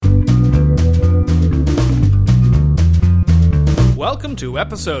welcome to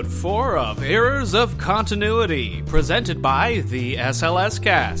episode 4 of Errors of Continuity, presented by the SLS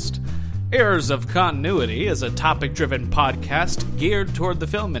Cast. Errors of Continuity is a topic-driven podcast geared toward the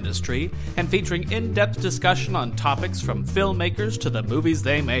film industry and featuring in-depth discussion on topics from filmmakers to the movies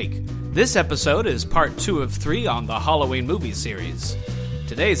they make. This episode is part 2 of 3 on the Halloween movie series.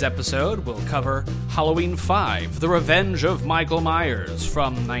 Today's episode will cover Halloween 5, The Revenge of Michael Myers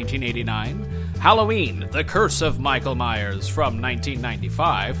from 1989, Halloween, The Curse of Michael Myers from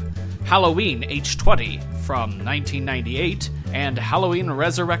 1995, Halloween H20 from 1998, and Halloween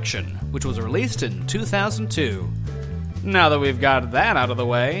Resurrection, which was released in 2002. Now that we've got that out of the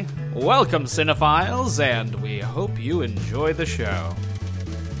way, welcome cinephiles, and we hope you enjoy the show.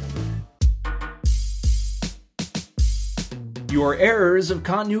 Your Errors of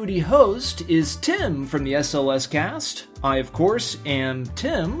Continuity host is Tim from the SLS Cast. I, of course, am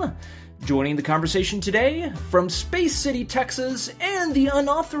Tim. Joining the conversation today from Space City, Texas, and the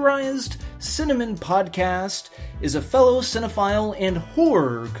Unauthorized Cinnamon Podcast is a fellow cinephile and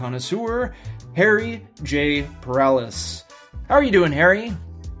horror connoisseur, Harry J. Perales. How are you doing, Harry?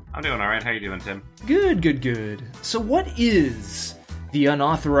 I'm doing alright. How you doing, Tim? Good. So what is the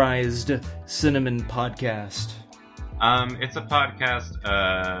Unauthorized Cinnamon Podcast? It's a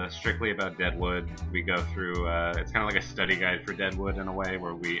podcast strictly about Deadwood. We go through, it's kind of like a study guide for Deadwood in a way,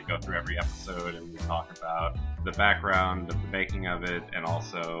 where we go through every episode and we talk about the background of the making of it, and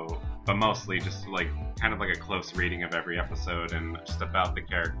also, but mostly just like kind of like a close reading of every episode and just about the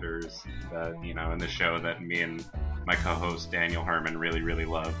characters that, you know, in the show that me and my co-host Daniel Herman really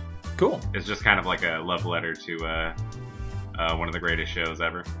love. Cool. It's just kind of like a love letter to one of the greatest shows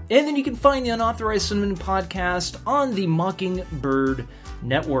ever. And then you can find the Unauthorized Cinnamon Podcast on the Mockingbird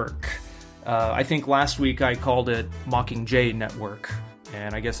Network. I think last week I called it Mockingjay Network,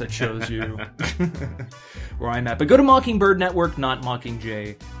 and I guess that shows you where I'm at. But go to Mockingbird Network, not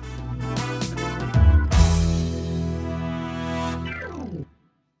Mockingjay.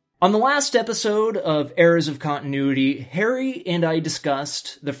 On the last episode of Errors of Continuity, Harry and I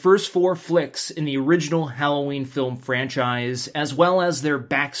discussed the first 4 flicks in the original Halloween film franchise, as well as their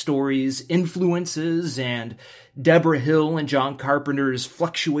backstories, influences, and Deborah Hill and John Carpenter's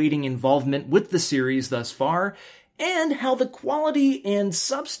fluctuating involvement with the series thus far, and how the quality and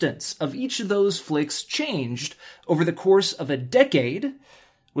substance of each of those flicks changed over the course of a decade,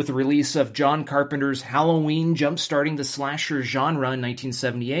 with the release of John Carpenter's Halloween jump-starting the slasher genre in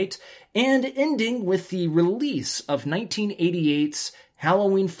 1978, and ending with the release of 1988's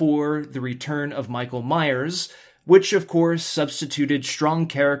Halloween 4, The Return of Michael Myers, which of course substituted strong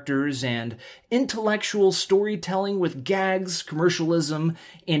characters and intellectual storytelling with gags, commercialism,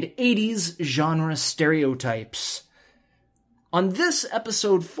 and 80s genre stereotypes. On this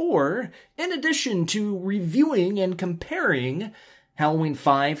episode 4, in addition to reviewing and comparing Halloween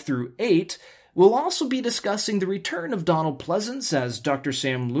 5 through 8, we'll also be discussing the return of Donald Pleasence as Dr.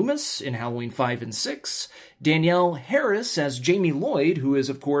 Sam Loomis in Halloween 5 and 6, Danielle Harris as Jamie Lloyd, who is,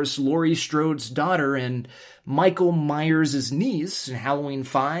 of course, Laurie Strode's daughter and Michael Myers' niece in Halloween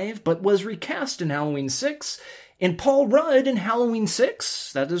 5, but was recast in Halloween 6, and Paul Rudd in Halloween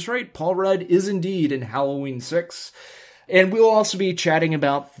 6. That is right, Paul Rudd is indeed in Halloween 6. And we'll also be chatting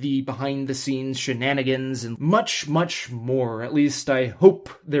about the behind-the-scenes shenanigans and much more. At least I hope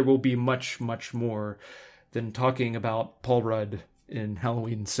there will be much more than talking about Paul Rudd in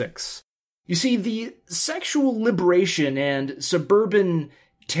Halloween 6. You see, the sexual liberation and suburban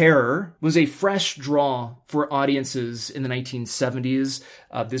terror was a fresh draw for audiences in the 1970s.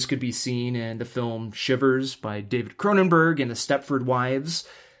 This could be seen in the film Shivers by David Cronenberg and the Stepford Wives.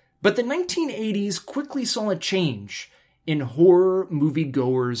 But the 1980s quickly saw a change in horror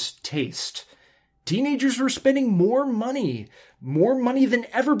moviegoers' taste. Teenagers were spending more money than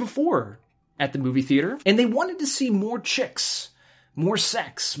ever before at the movie theater, and they wanted to see more chicks, more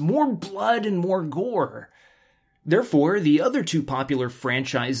sex, more blood, and more gore. Therefore, the other 2 popular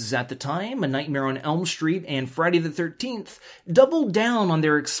franchises at the time, A Nightmare on Elm Street and Friday the 13th, doubled down on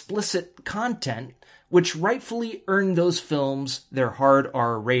their explicit content, which rightfully earned those films their hard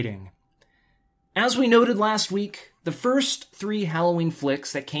R rating. As we noted last week, the first 3 Halloween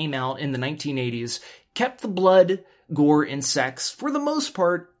flicks that came out in the 1980s kept the blood, gore, and sex, for the most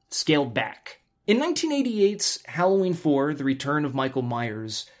part, scaled back. In 1988's Halloween 4, The Return of Michael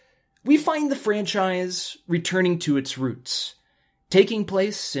Myers, we find the franchise returning to its roots, taking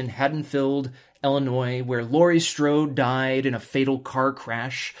place in Haddonfield, Illinois, where Laurie Strode died in a fatal car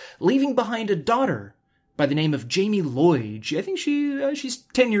crash, leaving behind a daughter by the name of Jamie Lloyd. I think she's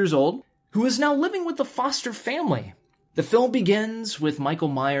 10 years old, who is now living with a foster family The film begins with Michael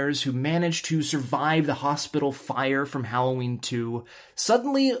Myers, who managed to survive the hospital fire from Halloween 2,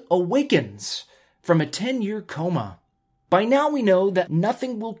 suddenly awakens from a 10-year coma. By now we know that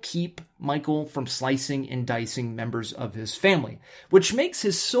nothing will keep Michael from slicing and dicing members of his family, which makes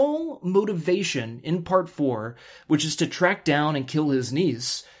his sole motivation in Part 4, which is to track down and kill his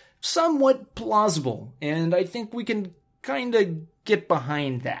niece, somewhat plausible, and I think we can kinda get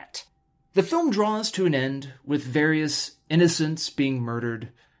behind that. The film draws to an end with various innocents being murdered,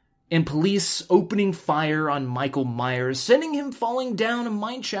 and police opening fire on Michael Myers, sending him falling down a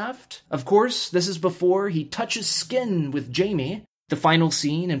mineshaft. Of course, this is before he touches skin with Jamie. The final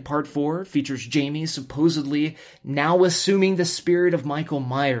scene in Part 4 features Jamie supposedly now assuming the spirit of Michael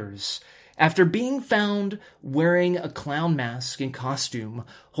Myers, after being found wearing a clown mask and costume,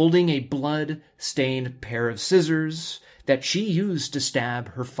 holding a blood-stained pair of scissors that she used to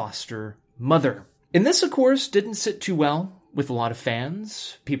stab her foster mother. And this, of course, didn't sit too well with a lot of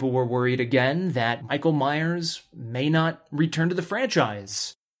fans. People were worried again that Michael Myers may not return to the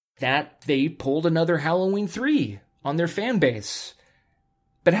franchise, that they pulled another Halloween 3 on their fan base.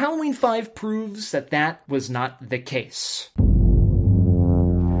 But Halloween 5 proves that that was not the case.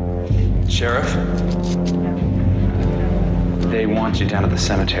 Sheriff? They want you down at the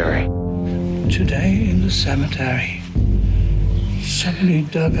cemetery. Today in the cemetery, somebody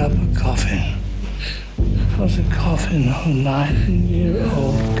dug up a coffin. It was a coffin of a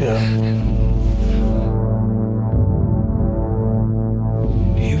 9-year-old girl.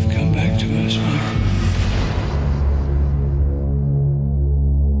 You've come back to us, Michael.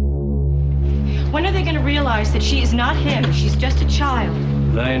 When are they going to realize that she is not him? She's just a child.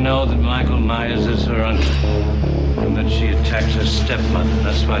 They know that Michael Myers is her uncle, and that she attacked her stepmother.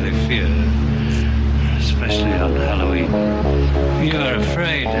 That's why they fear her, especially on Halloween. You're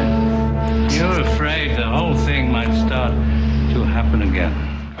afraid. You're afraid the whole thing might start to happen again.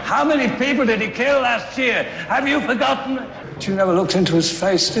 How many people did he kill last year? Have you forgotten? But you never looked into his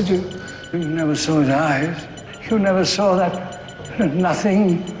face, did you? You never saw his eyes. You never saw that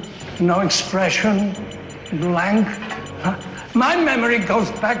nothing, no expression, blank. My memory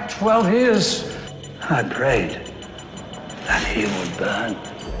goes back 12 years. I prayed that he would burn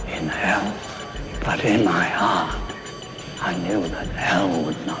in hell, but in my heart, I knew that hell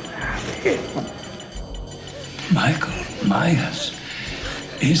would not have him. Michael Myers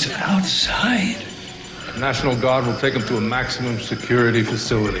is outside. The National Guard will take him to a maximum security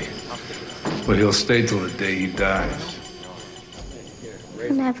facility, but he'll stay till the day he dies.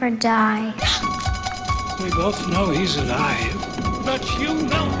 Never die. We both know he's alive, but you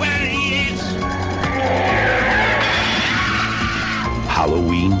know where he is.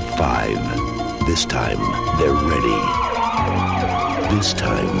 Halloween 5. This time, they're ready. This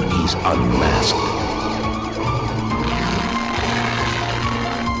time, he's unmasked.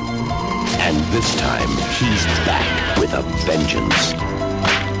 And this time, he's back with a vengeance.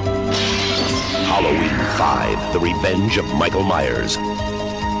 Halloween 5, The Revenge of Michael Myers.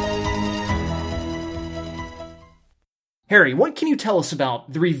 Harry, what can you tell us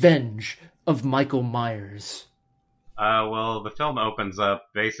about The Revenge of Michael Myers? Well, the film opens up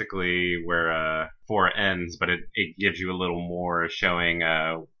basically where 4 ends, but it gives you a little more showing,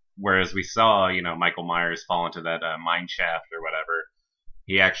 whereas we saw, Michael Myers fall into that mine shaft or whatever,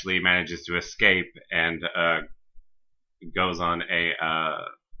 he actually manages to escape and goes on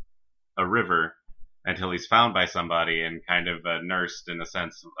a river until he's found by somebody and kind of nursed in a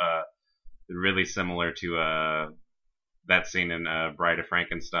sense, really similar to that scene in Bride of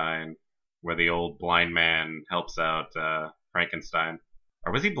Frankenstein, where the old blind man helps out Frankenstein.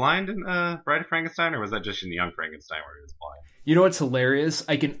 Or was he blind in Bride of Frankenstein, or was that just in Young Frankenstein where he was blind? You know what's hilarious?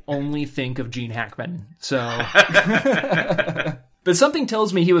 I can only think of Gene Hackman, so... But something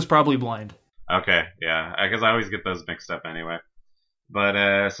tells me he was probably blind. Okay, yeah, because I always get those mixed up anyway.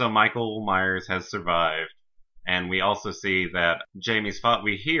 But, so Michael Myers has survived, and we also see that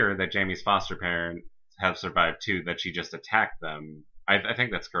we hear that Jamie's foster parents have survived too, that she just attacked them. I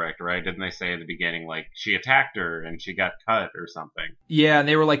think that's correct, right? Didn't they say at the beginning, like, she attacked her and she got cut or something? Yeah, and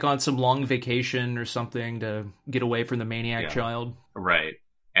they were, like, on some long vacation or something to get away from the maniac child. Right.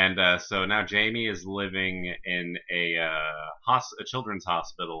 And so now Jamie is living in a children's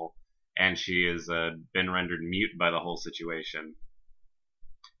hospital, and she has been rendered mute by the whole situation.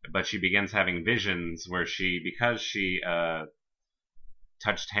 But she begins having visions where because she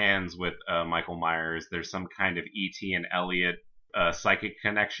touched hands with Michael Myers, there's some kind of E.T. and Elliot psychic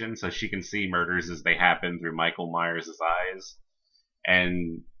connection, so she can see murders as they happen through Michael Myers' eyes.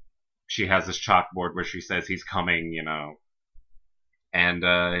 And she has this chalkboard where she says he's coming,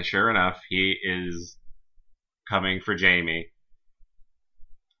 And sure enough, he is coming for Jamie.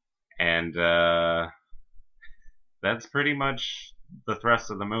 And that's pretty much the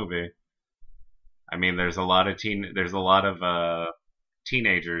thrust of the movie. I mean, there's a lot of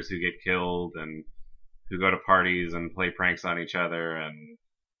teenagers who get killed and who go to parties and play pranks on each other, and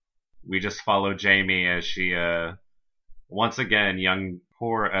we just follow Jamie as she once again,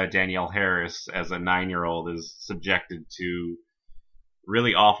 poor Danielle Harris as a 9-year-old is subjected to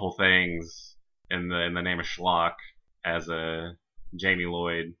really awful things in the name of schlock as a Jamie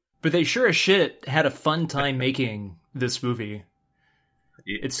Lloyd. But they sure as shit had a fun time making this movie.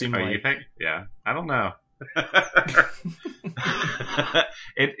 It seemed like. You think? Yeah. I don't know.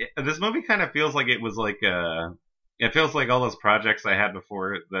 This movie kind of feels like it was like it feels like all those projects I had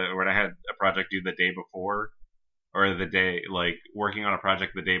before, when I had a project due the day before, or the day, like, working on a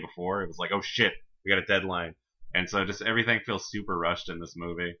project the day before. It was like, oh shit, we got a deadline. And so just everything feels super rushed in this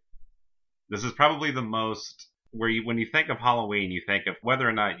movie. This is probably the most, when you think of Halloween, you think of whether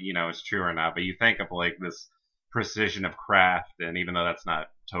or not, it's true or not, but you think of like this precision of craft, and even though that's not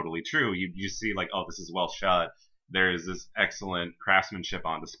totally true, you see like, oh, this is well shot. There's this excellent craftsmanship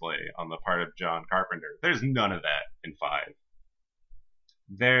on display on the part of John Carpenter. There's none of that in 5.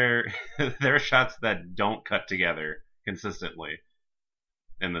 There are shots that don't cut together consistently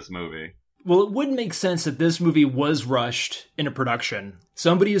in this movie. Well, it would make sense that this movie was rushed into production.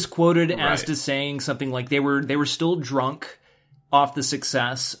 Somebody is quoted as to saying something like they were still drunk off the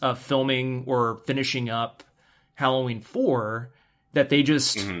success of filming or finishing up Halloween 4, that they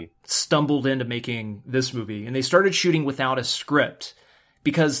just stumbled into making this movie. And they started shooting without a script,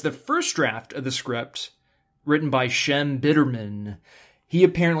 because the first draft of the script, written by Shem Bitterman, he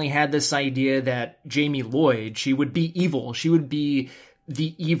apparently had this idea that Jamie Lloyd, she would be evil. She would be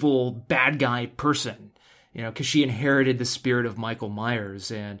the evil bad guy person, because she inherited the spirit of Michael Myers.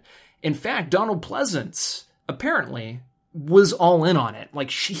 And in fact, Donald Pleasance apparently was all in on it.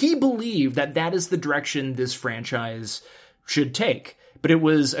 Like, he believed that is the direction this franchise should take. But it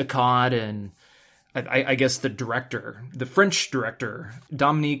was Akkad and I guess the director, the French director,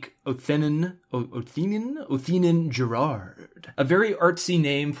 Dominique Othenin Girard, a very artsy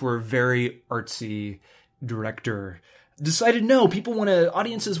name for a very artsy director, decided no,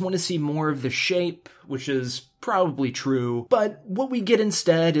 audiences want to see more of The Shape, which is probably true, but what we get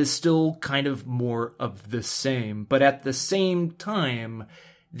instead is still kind of more of the same. But at the same time,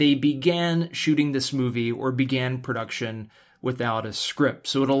 they began shooting this movie, or began production, without a script.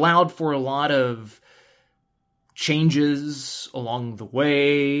 So it allowed for a lot of changes along the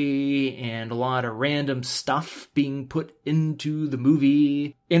way and a lot of random stuff being put into the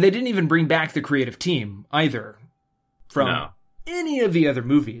movie. And they didn't even bring back the creative team either from any of the other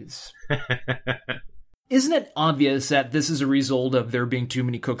movies. Isn't it obvious that this is a result of there being too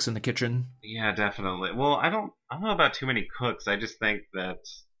many cooks in the kitchen? Yeah, definitely. Well, I don't know about too many cooks. I just think that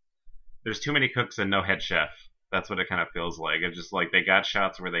there's too many cooks and no head chef. That's what it kind of feels like. It's just like they got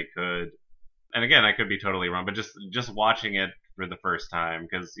shots where they could. And again, I could be totally wrong, but just watching it for the first time,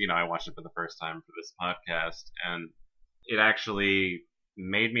 because, I watched it for the first time for this podcast, and it actually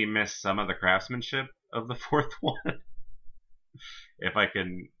made me miss some of the craftsmanship of the fourth one. If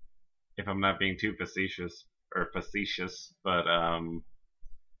I'm not being too facetious, but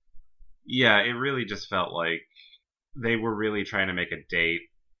yeah, it really just felt like they were really trying to make a date,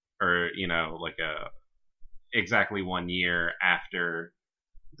 or, like exactly 1 year after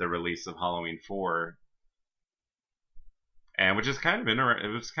the release of Halloween 4, and which is kind of it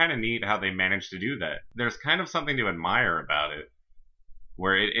was kind of neat how they managed to do that. There's kind of something to admire about it,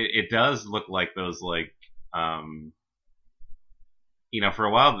 where it does look like those, like, for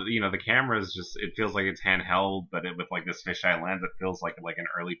a while, the camera's just, it feels like it's handheld, but with like this fisheye lens, it feels like an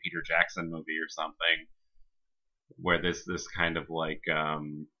early Peter Jackson movie or something, where this kind of like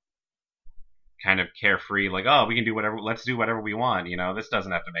kind of carefree, like, oh, we can do whatever, let's do whatever we want, this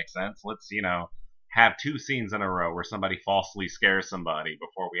doesn't have to make sense. Let's, have 2 scenes in a row where somebody falsely scares somebody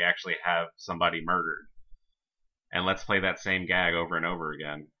before we actually have somebody murdered. And let's play that same gag over and over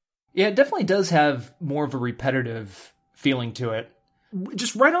again. Yeah, it definitely does have more of a repetitive feeling to it.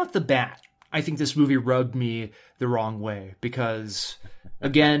 Just right off the bat, I think this movie rubbed me the wrong way, because,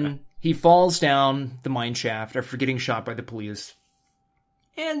 again, he falls down the mine shaft after getting shot by the police.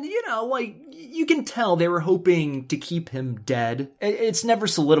 And, you can tell they were hoping to keep him dead. It's never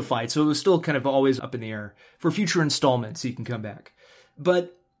solidified, so it was still kind of always up in the air. For future installments, he can come back.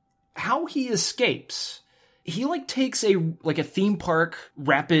 But how he escapes, he, takes a theme park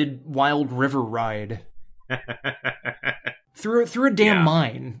rapid wild river ride through a damn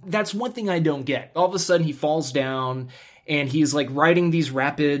mine. That's one thing I don't get. All of a sudden, he falls down, and he's like riding these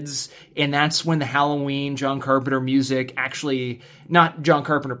rapids, and that's when the Halloween John Carpenter music, actually not John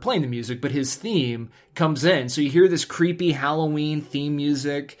Carpenter playing the music, but his theme comes in. So you hear this creepy Halloween theme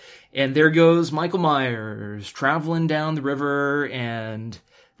music, and there goes Michael Myers traveling down the river, and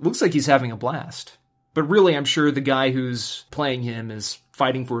it looks like he's having a blast. But really, I'm sure the guy who's playing him is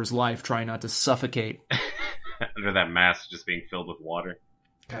fighting for his life, trying not to suffocate. Under that mask just being filled with water.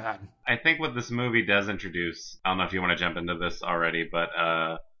 God. I think what this movie does introduce, I don't know if you want to jump into this already, but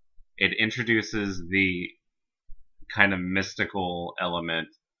it introduces the kind of mystical element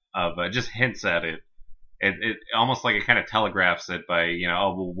of, just hints at it. It almost like it kind of telegraphs it by,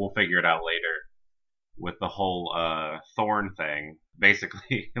 we'll figure it out later. With the whole Thorn thing.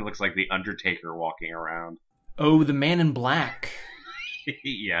 Basically, it looks like the Undertaker walking around. Oh, the Man in Black.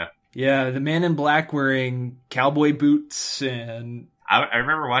 Yeah. Yeah, the Man in Black wearing cowboy boots and... I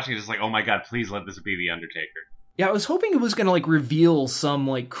remember watching it just like, oh my god, please let this be the Undertaker. Yeah, I was hoping it was going to like reveal some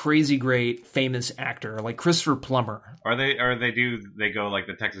like crazy great famous actor, like Christopher Plummer. Or they go like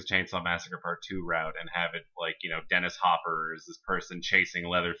the Texas Chainsaw Massacre Part 2 route and have it like, Dennis Hopper is this person chasing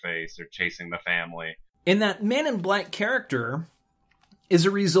Leatherface or chasing the family. And that Man in Black character is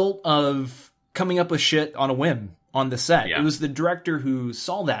a result of coming up with shit on a whim on the set. Yeah. It was the director who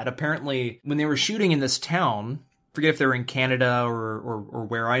saw that. Apparently, when they were shooting in this town, forget if they were in Canada or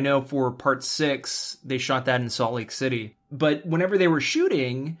where. I know for Part 6, they shot that in Salt Lake City. But whenever they were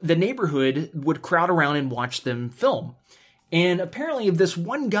shooting, the neighborhood would crowd around and watch them film. And apparently this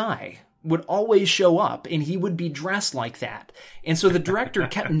one guy would always show up, and he would be dressed like that. And so the director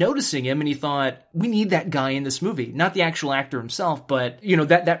kept noticing him, and he thought, we need that guy in this movie. Not the actual actor himself, but,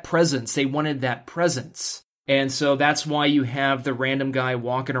 that presence. They wanted that presence. And so that's why you have the random guy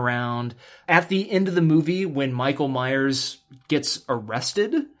walking around. At the end of the movie, when Michael Myers gets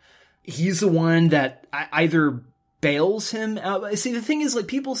arrested, he's the one that either bails him out. See, the thing is, like,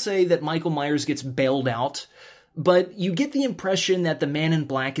 people say that Michael Myers gets bailed out, but you get the impression that the Man in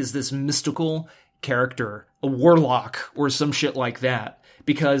Black is this mystical character, a warlock or some shit like that,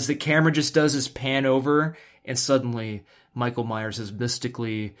 because the camera just does this pan over, and suddenly Michael Myers is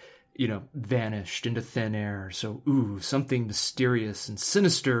mystically, vanished into thin air. So, something mysterious and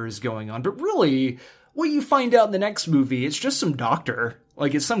sinister is going on. But really, what you find out in the next movie, it's just some doctor.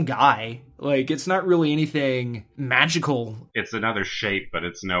 Like, it's some guy. Like, it's not really anything magical. It's another shape, but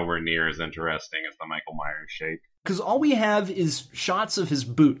it's nowhere near as interesting as the Michael Myers shape. Because all we have is shots of his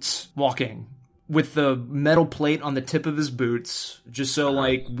boots walking with the metal plate on the tip of his boots, just so,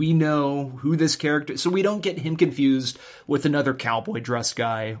 like, we know who this character is. So we don't get him confused with another cowboy dress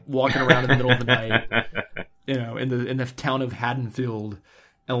guy walking around in the middle of the night, in the town of Haddonfield,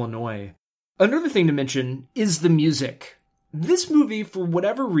 Illinois. Another thing to mention is the music. This movie, for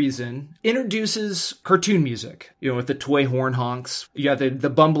whatever reason, introduces cartoon music. With the toy horn honks. You got the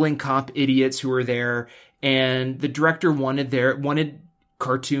bumbling cop idiots who are there, and the director wanted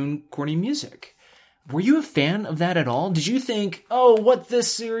cartoon corny music. Were you a fan of that at all? Did you think, what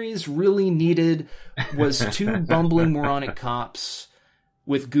this series really needed was two bumbling moronic cops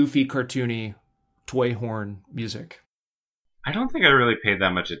with goofy, cartoony toy horn music? I don't think I really paid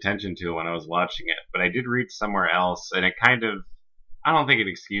that much attention to it when I was watching it, but I did read somewhere else, and it kind of, I don't think it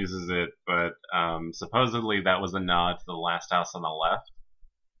excuses it, but supposedly that was a nod to The Last House on the Left,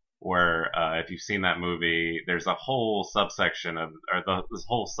 where if you've seen that movie, there's a whole subsection this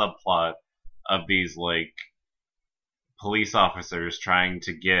whole subplot of these, like, police officers trying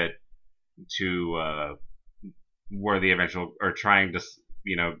to get to where the eventual, or trying to,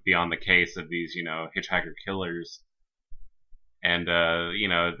 be on the case of these, hitchhiker killers. And,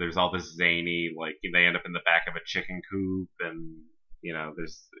 there's all this zany, like, they end up in the back of a chicken coop, and,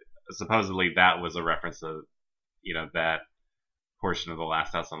 there's, supposedly that was a reference to, that portion of The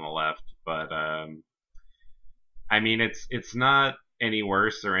Last House on the Left. But, it's not any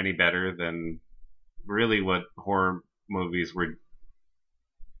worse or any better than really what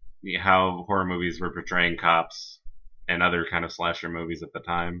how horror movies were portraying cops and other kind of slasher movies at the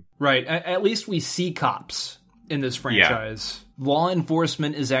time. Right. At least we see cops in this franchise. Yeah. Law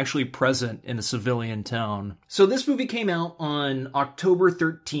enforcement is actually present in a civilian town. So this movie came out on October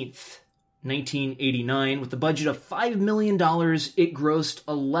 13th, 1989, with a budget of $5 million. It grossed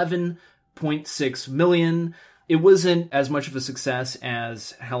 $11.6 million. It wasn't as much of a success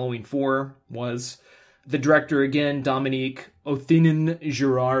as Halloween 4 was. The director, again, Dominique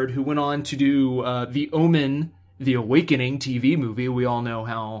Othenin-Girard, who went on to do The Omen, The Awakening TV movie. We all know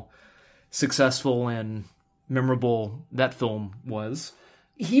how successful and memorable that film was.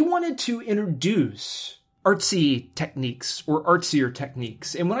 He wanted to introduce artsier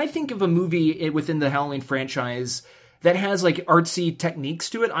techniques. And when I think of a movie within the Halloween franchise that has like artsy techniques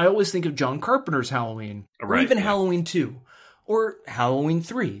to it, I always think of John Carpenter's Halloween, or even Halloween 2, or Halloween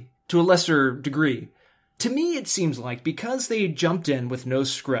 3, to a lesser degree. To me, it seems like because they jumped in with no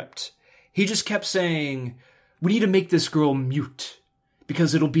script, he just kept saying, we need to make this girl mute,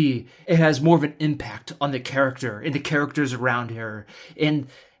 because it has more of an impact on the character and the characters around her, and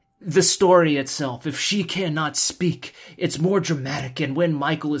the story itself. If she cannot speak, it's more dramatic, and when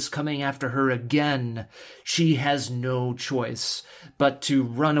Michael is coming after her again, she has no choice but to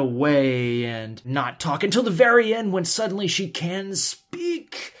run away and not talk until the very end when suddenly she can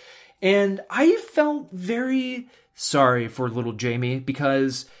speak. And I felt very sorry for little Jamie,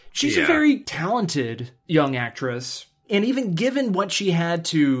 because she's a very talented young actress, and even given what she had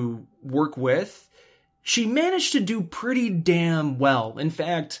to work with, she managed to do pretty damn well. In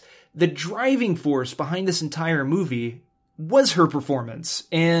fact, the driving force behind this entire movie was her performance.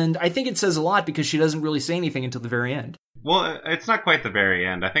 And I think it says a lot because she doesn't really say anything until the very end. Well, it's not quite the very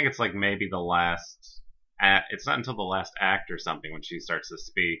end. I think it's like maybe the last... It's not until the last act or something when she starts to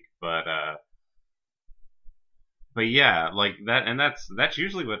speak. But yeah, like that, and that's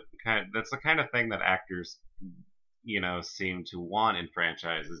usually that's the kind of thing that actors, seem to want in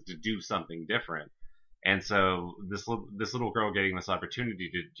franchises, to do something different. And so this little girl getting this opportunity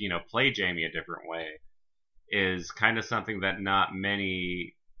to, play Jamie a different way is kind of something that not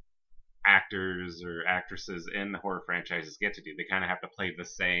many actors or actresses in the horror franchises get to do. They kind of have to play the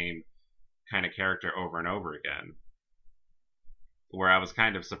same kind of character over and over again. Where I was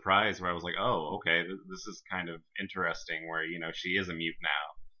kind of surprised, where I was like, oh, okay, this is kind of interesting, where, she is a mute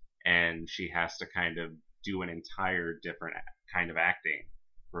now, and she has to kind of do an entire different kind of acting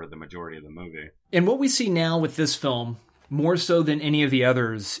for the majority of the movie. And what we see now with this film, more so than any of the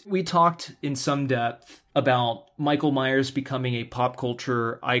others, we talked in some depth about Michael Myers becoming a pop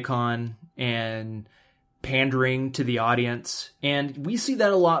culture icon and pandering to the audience. And we see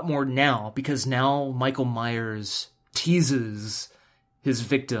that a lot more now, because now Michael Myers teases his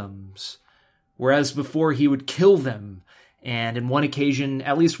victims, whereas before he would kill them, and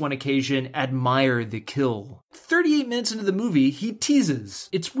at least one occasion, admire the kill. 38 minutes into the movie, he teases.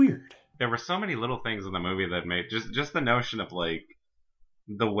 It's weird. There were so many little things in the movie that made just the notion of like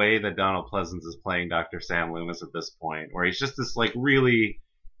the way that Donald Pleasence is playing Dr. Sam Loomis at this point, where he's just this like really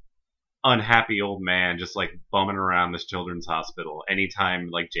unhappy old man just like bumming around this children's hospital anytime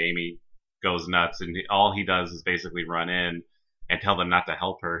like Jamie goes nuts, and all he does is basically run in and tell them not to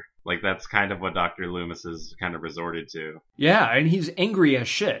help her. Like, that's kind of what Dr. Loomis has kind of resorted to. Yeah, and he's angry as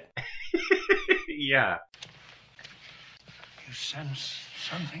shit. Yeah. You sense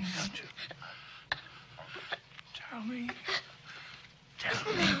something, don't you? Tell me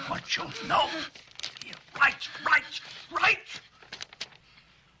what you know. Yeah, right.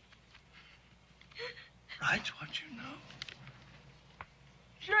 Write what you know.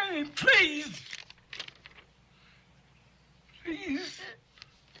 Jenny, please. Please.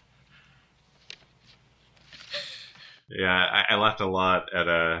 Yeah, I laughed a lot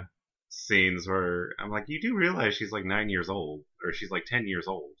at scenes where I'm like, you do realize she's like 9 years old, or she's like 10 years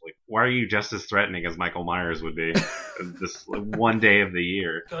old. Like, why are you just as threatening as Michael Myers would be this one day of the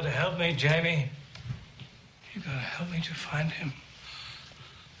year? You gotta help me, Jamie. You gotta help me to find him.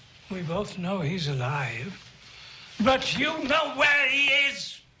 We both know he's alive, but you know where he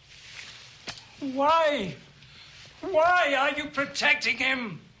is. Why? Why are you protecting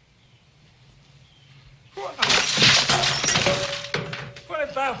him? What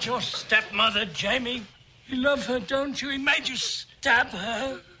about your stepmother, Jamie? You love her, don't you? He made you stab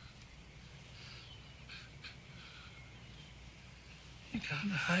her. You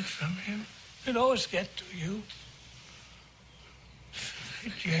can't hide from him. He'll always get to you.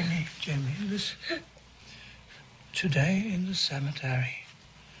 Jamie, listen. Today in the cemetery,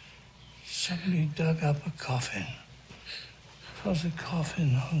 somebody dug up a coffin. It was a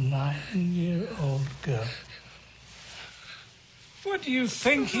coffin of a 9-year-old girl. What do you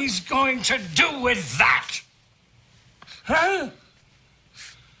think he's going to do with that? Huh?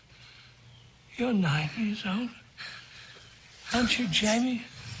 You're 9 years old. Aren't you, Jamie?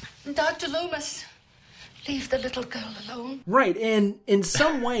 Dr. Loomis, leave the little girl alone. Right, and in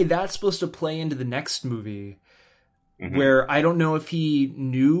some way that's supposed to play into the next movie, where I don't know if he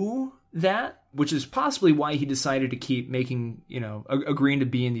knew that, which is possibly why he decided to keep making, agreeing to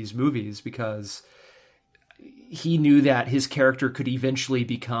be in these movies, because he knew that his character could eventually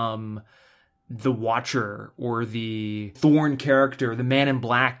become the Watcher or the Thorn character, the Man in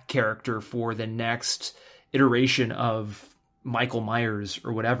Black character for the next iteration of Michael Myers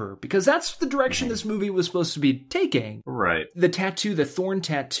or whatever, because that's the direction this movie was supposed to be taking. Right. The tattoo, the Thorn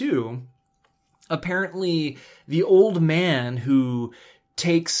tattoo, apparently the old man who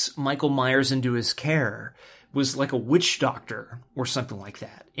takes Michael Myers into his care was like a witch doctor or something like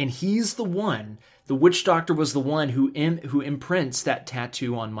that. And he's the witch doctor was the one who imprints that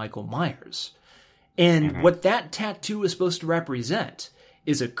tattoo on Michael Myers. And what that tattoo is supposed to represent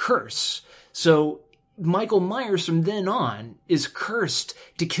is a curse. So Michael Myers from then on is cursed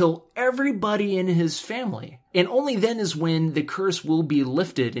to kill everybody in his family. And only then is when the curse will be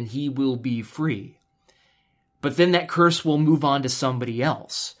lifted and he will be free. But then that curse will move on to somebody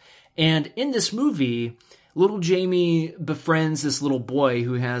else. And in this movie, little Jamie befriends this little boy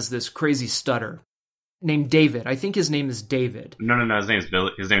who has this crazy stutter named David. I think his name is David. No. His name's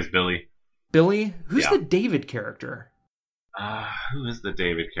Billy. His name's Billy. Billy? Who's the David character? Who is the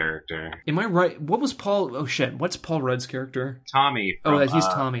David character? Am I right? What was Paul... Oh, shit. What's Paul Rudd's character? Tommy. He's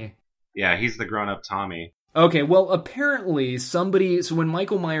Tommy. Yeah, he's the grown-up Tommy. Okay, well, apparently somebody... So when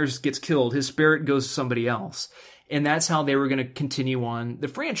Michael Myers gets killed, his spirit goes to somebody else. And that's how they were going to continue on the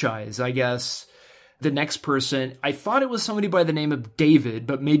franchise, I guess. The next person, I thought it was somebody by the name of David,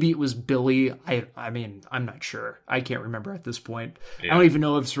 but maybe it was Billy. I mean, I'm not sure. I can't remember at this point. Yeah. I don't even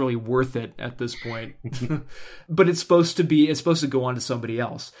know if it's really worth it at this point. But it's supposed to go on to somebody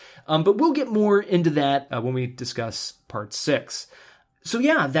else. But we'll get more into that when we discuss part 6. So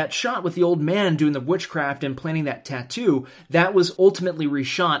yeah, that shot with the old man doing the witchcraft and planting that tattoo, that was ultimately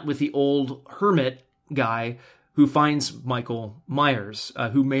reshot with the old hermit guy who finds Michael Myers,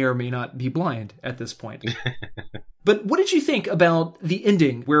 who may or may not be blind at this point. But what did you think about the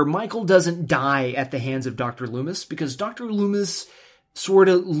ending where Michael doesn't die at the hands of Dr. Loomis? Because Dr. Loomis sort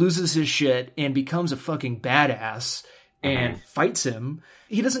of loses his shit and becomes a fucking badass and fights him.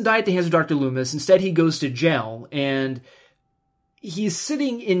 He doesn't die at the hands of Dr. Loomis. Instead, he goes to jail, and he's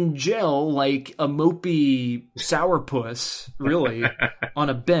sitting in jail like a mopey sourpuss, really, on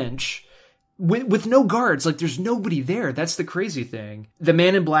a bench. With no guards, like there's nobody there. That's the crazy thing. The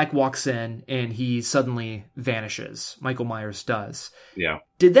man in black walks in and he suddenly vanishes. Michael Myers does. Yeah.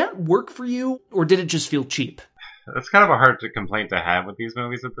 Did that work for you, or did it just feel cheap? That's kind of a hard complaint to have with these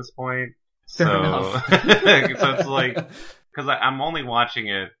movies at this point. Fair enough. So it's like, because I'm only watching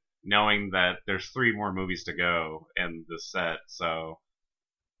it knowing that there's 3 more movies to go in the set. So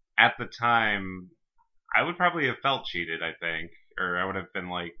at the time, I would probably have felt cheated, I think. Or I would have been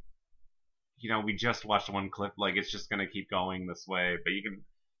like, we just watched one clip, like, it's just going to keep going this way. But you can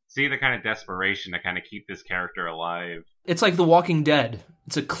see the kind of desperation to kind of keep this character alive. It's like The Walking Dead.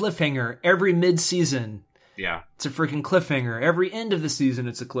 It's a cliffhanger every mid-season. Yeah. It's a freaking cliffhanger. Every end of the season,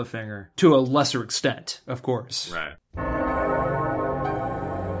 it's a cliffhanger. To a lesser extent, of course. Right.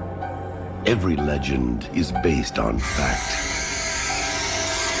 Every legend is based on fact.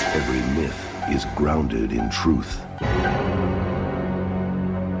 Every myth is grounded in truth.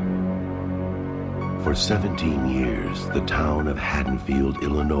 For 17 years, the town of Haddonfield,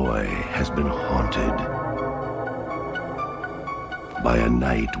 Illinois, has been haunted by a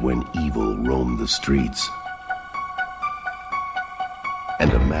night when evil roamed the streets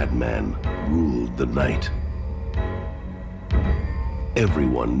and a madman ruled the night.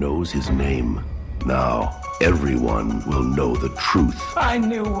 Everyone knows his name. Now, everyone will know the truth. I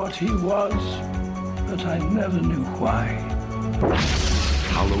knew what he was, but I never knew why.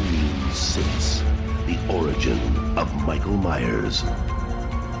 Halloween 6. The origin of Michael Myers.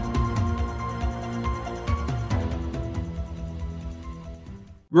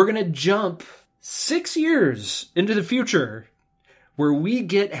 We're going to jump 6 years into the future, where we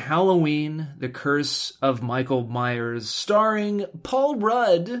get Halloween, The Curse of Michael Myers, starring Paul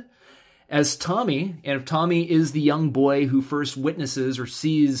Rudd as Tommy. And Tommy is the young boy who first witnesses or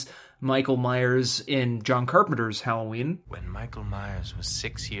sees Michael Myers in John Carpenter's Halloween. When Michael Myers was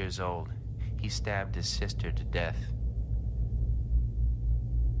 6 years old, he stabbed his sister to death.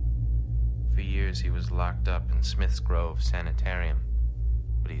 For years he was locked up in Smith's Grove Sanitarium,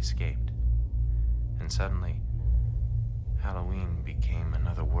 but he escaped. And suddenly, Halloween became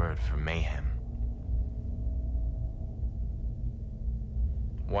another word for mayhem.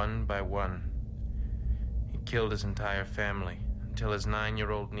 One by one, he killed his entire family until his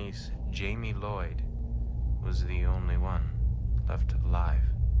 9-year-old niece, Jamie Lloyd, was the only one left alive.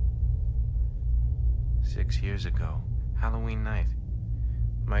 6 years ago, Halloween night,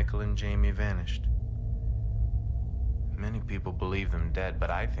 Michael and Jamie vanished. Many people believe them dead,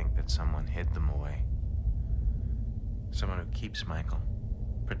 but I think that someone hid them away. Someone who keeps Michael,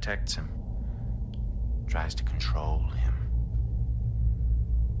 protects him, tries to control him.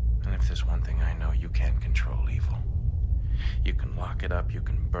 And if there's one thing I know, you can't control evil. You can lock it up, you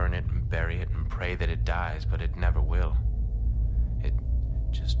can burn it and bury it and pray that it dies, but it never will. It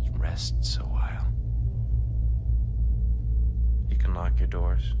just rests a while. can lock your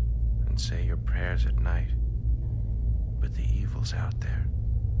doors and say your prayers at night, but the evil's out there,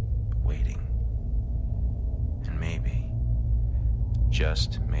 waiting. And maybe,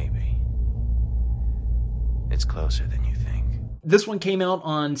 just maybe, it's closer than you think. This one came out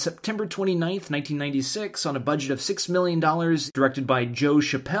on September 29th, 1996, on a budget of $6 million, directed by Joe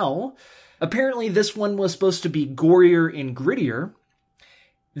Chappelle. Apparently, this one was supposed to be gorier and grittier.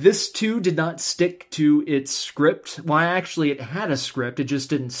 This, too, did not stick to its script. Well, actually, it had a script, it just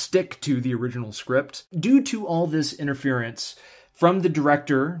didn't stick to the original script. Due to all this interference from the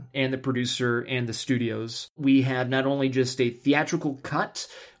director and the producer and the studios, we had not only just a theatrical cut,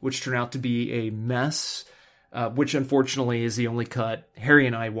 which turned out to be a mess, which unfortunately is the only cut Harry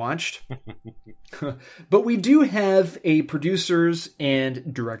and I watched. But we do have a producer's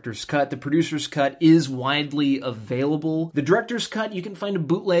and director's cut. The producer's cut is widely available. The director's cut, you can find a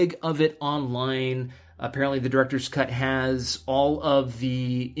bootleg of it online. Apparently the director's cut has all of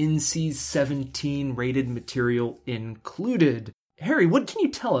the NC-17 rated material included. Harry, what can you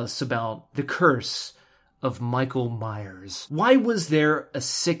tell us about The Curse of Michael Myers? Why was there a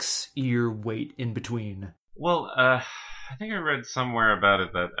 6-year wait in between? Well, I think I read somewhere about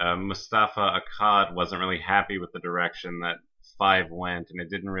it that Mustafa Akkad wasn't really happy with the direction that 5 went, and it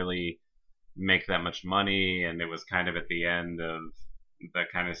didn't really make that much money, and it was kind of at the end of that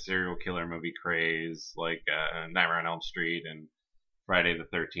kind of serial killer movie craze, like Nightmare on Elm Street and Friday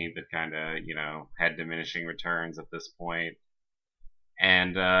the 13th. It kind of, had diminishing returns at this point.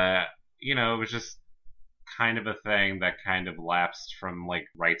 And, it was just kind of a thing that kind of lapsed from like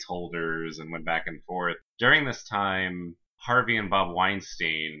rights holders and went back and forth. During this time, Harvey and Bob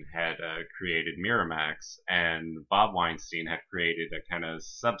Weinstein had created Miramax, and Bob Weinstein had created a kind of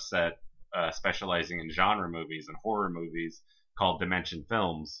subset specializing in genre movies and horror movies called Dimension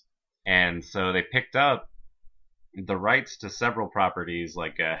Films. And so they picked up the rights to several properties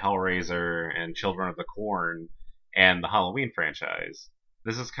like Hellraiser and Children of the Corn and the Halloween franchise.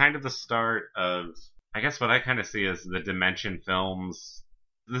 This is kind of the start of, I guess, what I kind of see as the Dimension Films.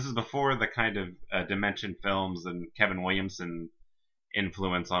 This is before the kind of Dimension Films and Kevin Williamson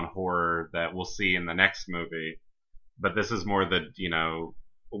influence on horror that we'll see in the next movie. But this is more the,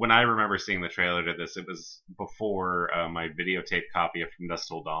 when I remember seeing the trailer to this, it was before my videotape copy of From Dusk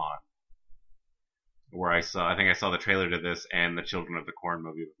Till Dawn, where I think I saw the trailer to this and the Children of the Corn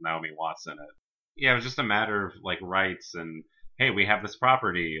movie with Naomi Watts in it. Yeah, it was just a matter of like rights and, hey, we have this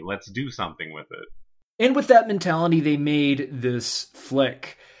property, let's do something with it. And with that mentality, they made this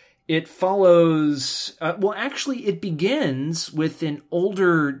flick. It follows, it begins with an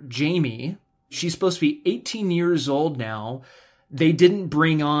older Jamie. She's supposed to be 18 years old now. They didn't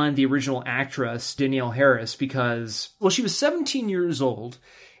bring on the original actress, Danielle Harris, because, she was 17 years old.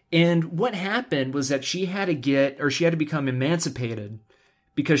 And what happened was that she had to become emancipated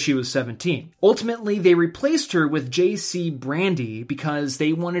because she was 17. Ultimately, they replaced her with J.C. Brandy because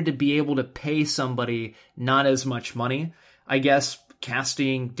they wanted to be able to pay somebody not as much money. I guess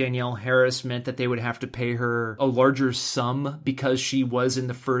casting Danielle Harris meant that they would have to pay her a larger sum because she was in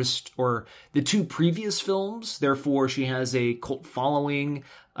the first or the 2 previous films. Therefore, she has a cult following,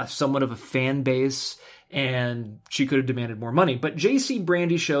 somewhat of a fan base, and she could have demanded more money. But J.C.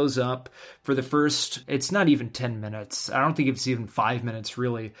 Brandy shows up for the first, it's not even 10 minutes. I don't think it's even 5 minutes,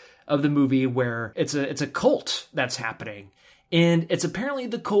 really, of the movie where it's a cult that's happening. And it's apparently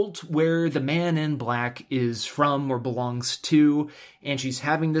the cult where the man in black is from or belongs to, and she's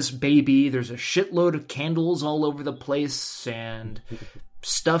having this baby. There's a shitload of candles all over the place, and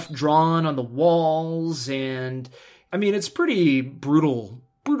stuff drawn on the walls, and, it's pretty brutal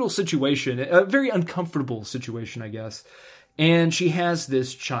situation, a very uncomfortable situation, I guess. And she has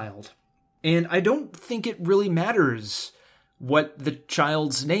this child. And I don't think it really matters what the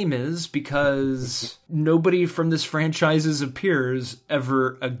child's name is, because nobody from this franchise appears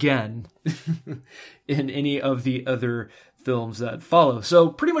ever again in any of the other films that follow. So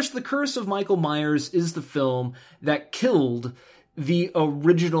pretty much The Curse of Michael Myers is the film that killed the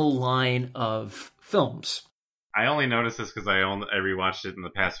original line of films. I only noticed this because I rewatched it in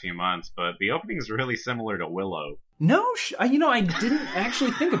the past few months, but the opening is really similar to Willow. No, I didn't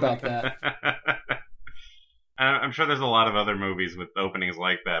actually think about that. I'm sure there's a lot of other movies with openings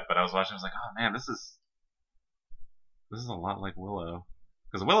like that, but I was watching, I was like, oh man, this is a lot like Willow.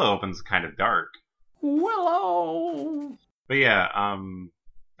 Because Willow opens kind of dark. Willow! But yeah, I'm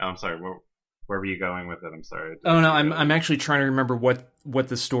sorry, where were you going with it? I'm sorry. Oh no, I'm actually trying to remember what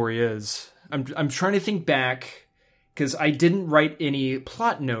the story is. I'm trying to think back, because I didn't write any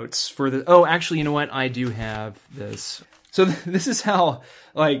plot notes for the... Oh, actually, you know what? I do have this. So this is how,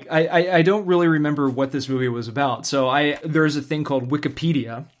 like, I don't really remember what this movie was about. So there's a thing called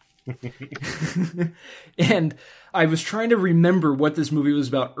Wikipedia. And I was trying to remember what this movie was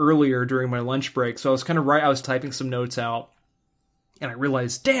about earlier during my lunch break. So I was I was typing some notes out and I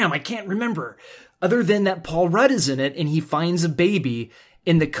realized, damn, I can't remember. Other than that Paul Rudd is in it and he finds a baby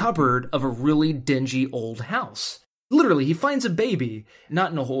in the cupboard of a really dingy old house. Literally, he finds a baby,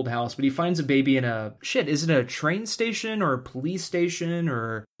 not in a old house, but he finds a baby in is it a train station or a police station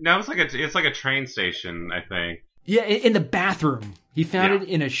or? No, it's like a train station, I think. Yeah, in the bathroom. He found it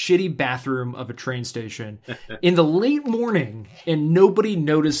in a shitty bathroom of a train station in the late morning, and nobody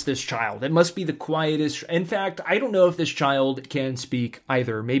noticed this child. It must be the quietest. In fact, I don't know if this child can speak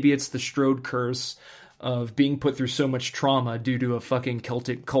either. Maybe it's the Strode curse of being put through so much trauma due to a fucking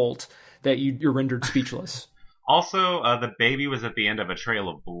Celtic cult that you're rendered speechless. Also, the baby was at the end of a trail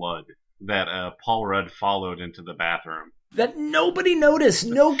of blood that Paul Rudd followed into the bathroom. That nobody noticed.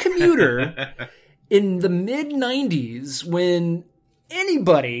 No commuter. In the mid-90s, when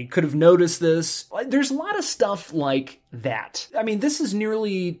anybody could have noticed this, there's a lot of stuff like that. I mean, this is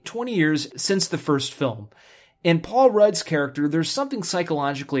nearly 20 years since the first film. And Paul Rudd's character, there's something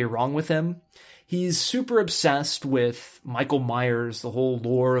psychologically wrong with him. He's super obsessed with Michael Myers, the whole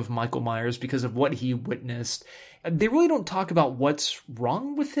lore of Michael Myers, because of what he witnessed. They really don't talk about what's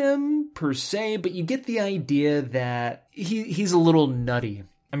wrong with him, per se, but you get the idea that he's a little nutty.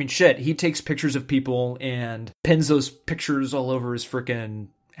 I mean, shit, he takes pictures of people and pins those pictures all over his frickin'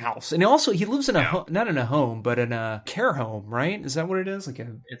 house. And also, he lives in not in a home, but in a care home, right? Is that what it is?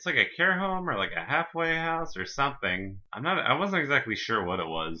 It's like a care home or like a halfway house or something. I wasn't exactly sure what it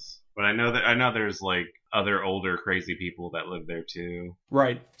was. But I know there's like other older crazy people that live there too.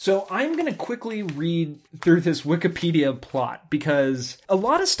 Right. So I'm going to quickly read through this Wikipedia plot because a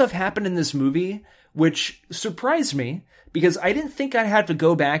lot of stuff happened in this movie, which surprised me because I didn't think I'd have to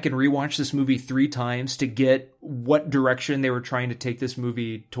go back and rewatch this movie 3 times to get what direction they were trying to take this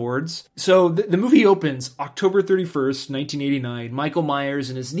movie towards. So the movie opens October 31st, 1989. Michael Myers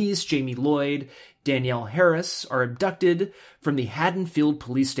and his niece, Jamie Lloyd, Danielle Harris, are abducted from the Haddonfield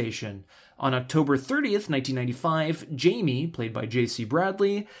police station. On October 30th, 1995, Jamie, played by J.C.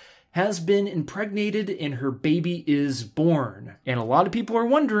 Bradley, has been impregnated and her baby is born. And a lot of people are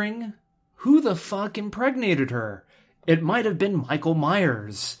wondering, who the fuck impregnated her? It might have been Michael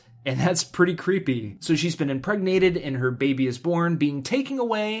Myers. And that's pretty creepy. So she's been impregnated and her baby is born, being taken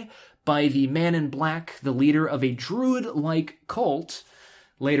away by the Man in Black, the leader of a druid-like cult.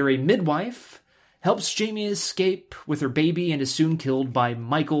 Later, a midwife helps Jamie escape with her baby and is soon killed by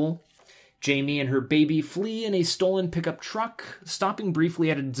Michael. Jamie and her baby flee in a stolen pickup truck. Stopping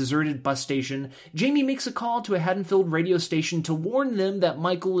briefly at a deserted bus station, Jamie makes a call to a Haddonfield radio station to warn them that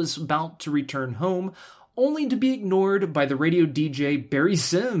Michael is about to return home, only to be ignored by the radio DJ Barry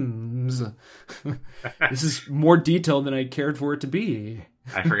Sims. This is more detailed than I cared for it to be.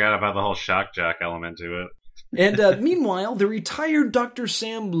 I forgot about the whole shock jock element to it. And meanwhile, the retired Dr.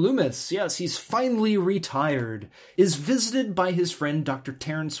 Sam Loomis, yes, he's finally retired, is visited by his friend Dr.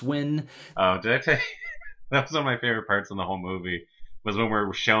 Terrence Wynn. Oh, did I tell you? That was one of my favorite parts in the whole movie, was when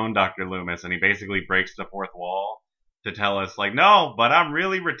we're shown Dr. Loomis, and he basically breaks the fourth wall to tell us, like, no, but I'm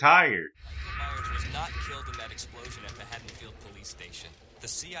really retired. Myers was not killed in that explosion at the Haddonfield police station. The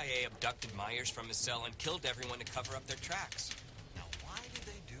CIA abducted Myers from his cell and killed everyone to cover up their tracks. Now, why did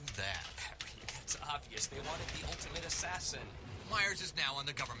they do that? It's obvious. They wanted the ultimate assassin. Myers is now on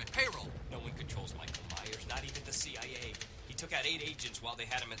the government payroll. No one controls Michael Myers, not even the CIA. He took out 8 agents while they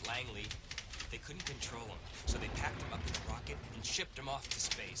had him at Langley. They couldn't control him, so they packed him up in a rocket and shipped him off to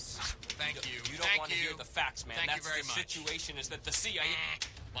space. Thank you. You don't want to hear the facts, man. Thank That's you very the much. situation is that the CIA...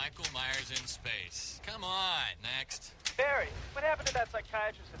 Michael Myers in space. Come on, next. Barry, what happened to that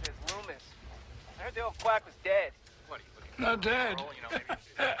psychiatrist of his, Loomis? I heard the old quack was dead. What, are you looking Not dead. Oh, you know,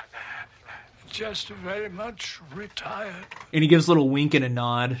 maybe Just very much retired. And he gives a little wink and a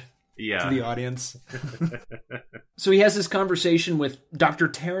nod to the audience. So he has this conversation with Dr.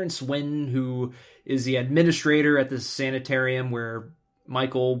 Terrence Wynn, who is the administrator at the sanitarium where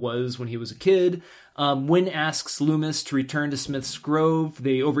Michael was when he was a kid. Wynn asks Loomis to return to Smith's Grove.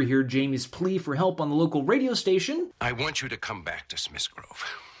 They overhear Jamie's plea for help on the local radio station. I want you to come back to Smith's Grove.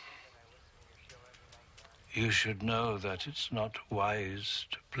 You should know that it's not wise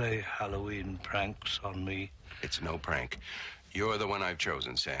to play Halloween pranks on me. It's no prank. You're the one I've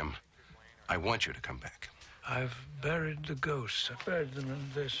chosen, Sam. I want you to come back. I've buried the ghosts. I buried them in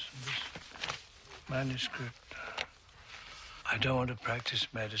this manuscript. I don't want to practice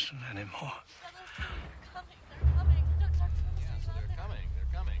medicine anymore. They're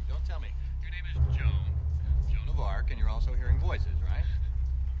coming. Don't tell me. Your name is Joan of Arc, and you're also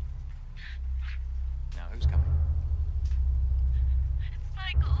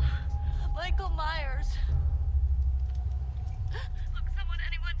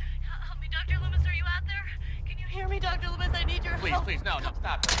Dr. Loomis, I need your help. Please, no, stop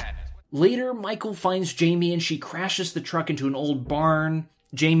that. Later, Michael finds Jamie and she crashes the truck into an old barn.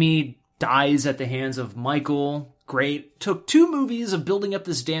 Jamie dies at the hands of Michael. Great. Took 2 movies of building up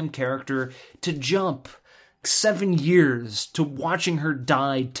this damn character to jump 7 years to watching her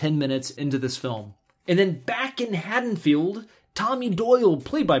die 10 minutes into this film. And then back in Haddonfield, Tommy Doyle,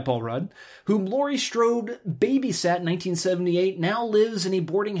 played by Paul Rudd, whom Laurie Strode babysat in 1978, now lives in a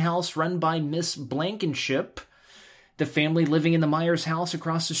boarding house run by Miss Blankenship. The family living in the Myers house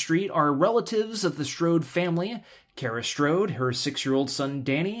across the street are relatives of the Strode family. Kara Strode, her 6-year-old son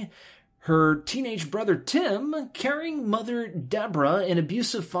Danny, her teenage brother Tim, caring mother Deborah, and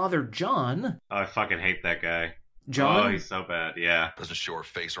abusive father John. Oh, I fucking hate that guy. John? Oh, he's so bad, yeah. Doesn't show her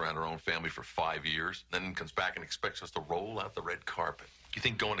face around her own family for 5 years, then comes back and expects us to roll out the red carpet. You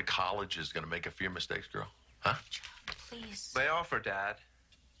think going to college is going to make up for your mistakes, girl? Huh? Please. Lay off her, Dad.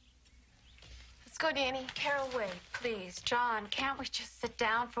 Let's go, Danny. Carol, wait, please. John, can't we just sit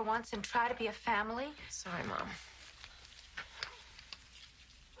down for once and try to be a family? Sorry, Mom.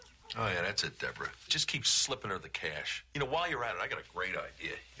 Oh, yeah, that's it, Deborah. Just keep slipping her the cash. You know, while you're at it, I got a great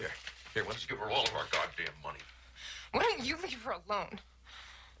idea. Here, why don't you give her all of our goddamn money? Why don't you leave her alone?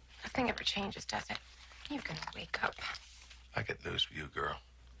 Nothing ever changes, does it? You're gonna wake up. I got news for you, girl.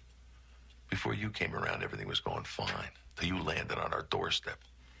 Before you came around, everything was going fine. Till you landed on our doorstep.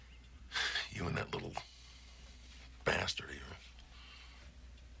 You and that little bastard of yours.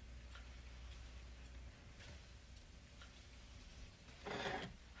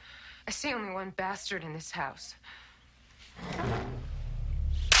 I see only one bastard in this house.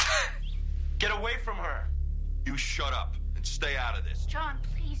 Get away from her. You shut up and stay out of this. John,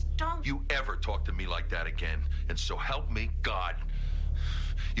 please don't. You ever talk to me like that again, and so help me God.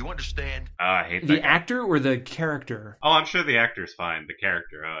 You understand? Oh, I hate that The guy. actor or the character? Oh, I'm sure the actor's fine. The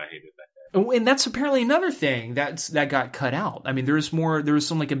character, I hated that guy. Oh, and that's apparently another thing that got cut out. I mean, there was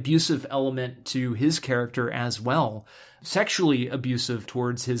some like abusive element to his character as well. Sexually abusive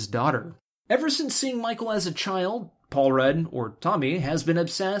towards his daughter. Ever since seeing Michael as a child, Paul Rudd, or Tommy, has been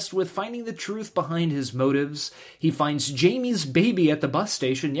obsessed with finding the truth behind his motives. He finds Jamie's baby at the bus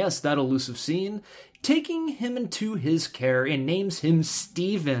station, yes, that elusive scene, taking him into his care and names him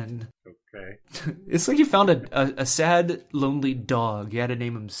Steven. Okay. It's like you found a sad, lonely dog. You had to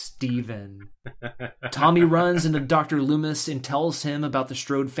name him Steven. Tommy runs into Dr. Loomis and tells him about the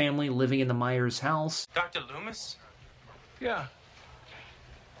Strode family living in the Myers house. Dr. Loomis? Yeah.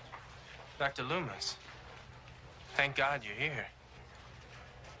 Dr. Loomis. Thank God you're here.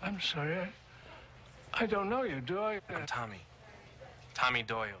 I'm sorry, I don't know you, do I? I'm Tommy. Tommy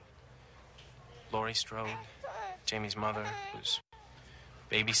Doyle. Laurie Strode, Jamie's mother, was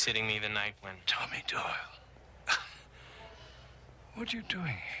babysitting me the night when... Tommy Doyle. What are you doing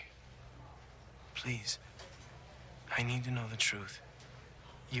here? Please. I need to know the truth.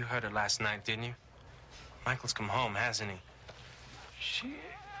 You heard her last night, didn't you? Michael's come home, hasn't he? She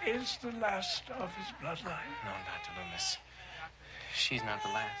is the last of his bloodline. No, Dr. Loomis. She's not the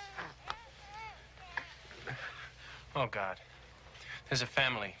last. Oh, God. There's a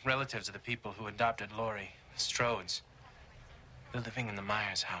family, relatives of the people who adopted Laurie, the Strodes. They're living in the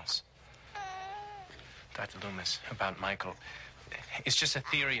Myers house. Dr. Loomis, about Michael. It's just a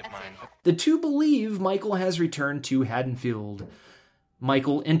theory of mine. But... The two believe Michael has returned to Haddonfield.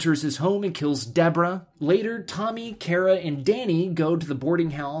 Michael enters his home and kills Deborah. Later, Tommy, Kara, and Danny go to the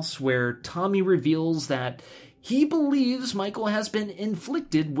boarding house where Tommy reveals that he believes Michael has been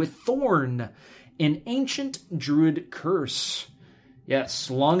inflicted with Thorn, an ancient druid curse. Yes,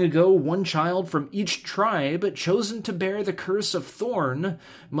 long ago, one child from each tribe chosen to bear the curse of Thorn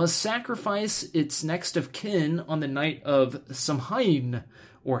must sacrifice its next of kin on the night of Samhain,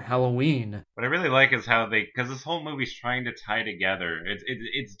 or Halloween. What I really like is how because this whole movie's trying to tie together.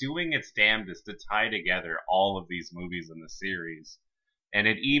 It's doing its damnedest to tie together all of these movies in the series, and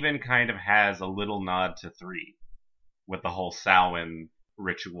it even kind of has a little nod to 3, with the whole Samhain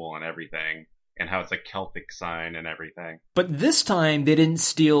ritual and everything, and how it's a Celtic sign and everything. But this time they didn't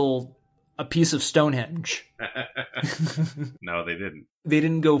steal a piece of Stonehenge. No, they didn't. They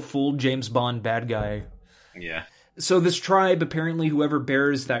didn't go full James Bond bad guy. Yeah. So this tribe, apparently whoever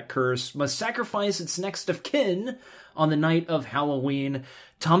bears that curse, must sacrifice its next of kin on the night of Halloween.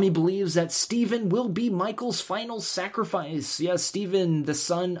 Tommy believes that Steven will be Michael's final sacrifice. Yes, Steven, the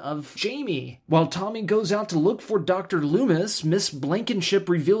son of Jamie. While Tommy goes out to look for Dr. Loomis, Miss Blankenship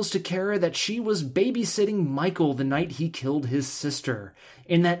reveals to Kara that she was babysitting Michael the night he killed his sister,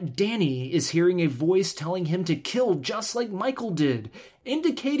 and that Danny is hearing a voice telling him to kill just like Michael did,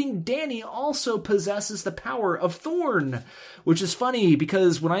 indicating Danny also possesses the power of Thorn. Which is funny,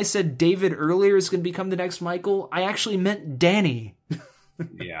 because when I said David earlier is going to become the next Michael, I actually meant Danny.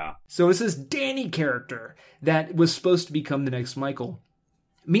 Yeah. So it's this Danny character that was supposed to become the next Michael.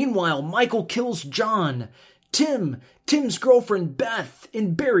 Meanwhile, Michael kills John, Tim's girlfriend Beth,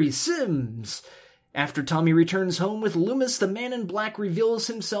 and Barry Sims. After Tommy returns home with Loomis, the Man in Black reveals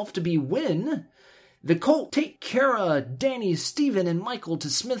himself to be Wynn. The cult take Kara, Danny, Steven, and Michael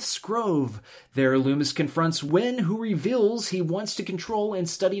to Smith's Grove. There, Loomis confronts Wynn, who reveals he wants to control and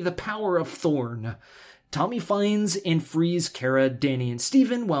study the power of Thorn. Tommy finds and frees Kara, Danny, and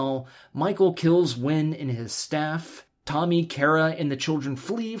Steven, while Michael kills Wynn and his staff. Tommy, Kara, and the children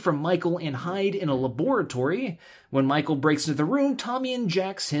flee from Michael and hide in a laboratory. When Michael breaks into the room, Tommy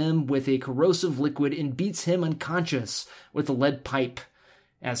injects him with a corrosive liquid and beats him unconscious with a lead pipe.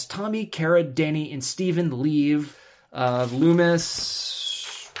 As Tommy, Kara, Danny, and Steven leave,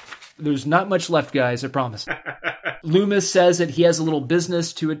 Loomis... There's not much left, guys, I promise. Loomis says that he has a little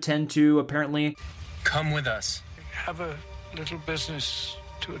business to attend to, apparently. Come with us. We have a little business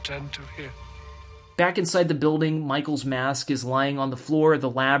to attend to here. Back inside the building, Michael's mask is lying on the floor of the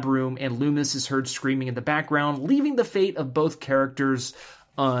lab room, and Loomis is heard screaming in the background, leaving the fate of both characters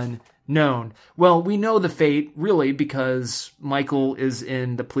unknown. Well, we know the fate, really, because Michael is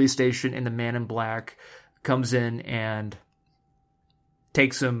in the police station, and the Man in Black comes in and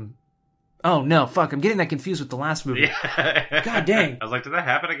takes him... Oh, no, fuck, I'm getting that confused with the last movie. Yeah. God dang. I was like, did that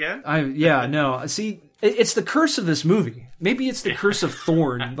happen again? No. See, it's the curse of this movie. Maybe it's the curse of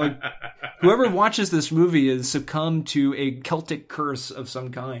Thorn. Like, whoever watches this movie is succumbed to a Celtic curse of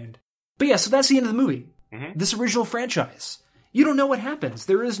some kind. But yeah, so that's the end of the movie. Mm-hmm. This original franchise. You don't know what happens.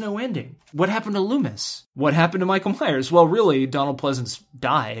 There is no ending. What happened to Loomis? What happened to Michael Myers? Well, really, Donald Pleasance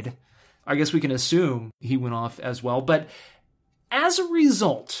died. I guess we can assume he went off as well, but... As a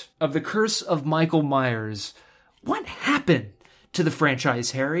result of the curse of Michael Myers, what happened to the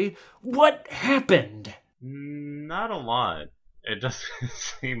franchise, Harry? What happened? Not a lot. It doesn't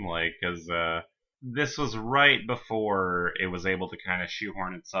seem like, because this was right before it was able to kind of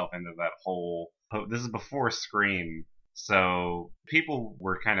shoehorn itself into that whole... This is before Scream, so people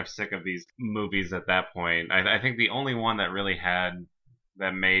were kind of sick of these movies at that point. I think the only one that really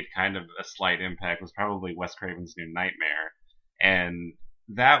that made kind of a slight impact was probably Wes Craven's New Nightmare. And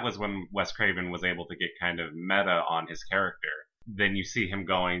that was when Wes Craven was able to get kind of meta on his character. Then you see him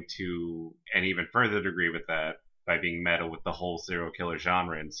going to an even further degree with that by being meta with the whole serial killer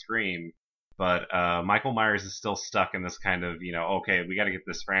genre in Scream. But Michael Myers is still stuck in this kind of, okay, we got to get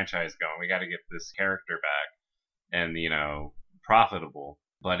this franchise going. We got to get this character back and, profitable.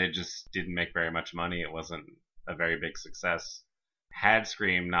 But it just didn't make very much money. It wasn't a very big success. Had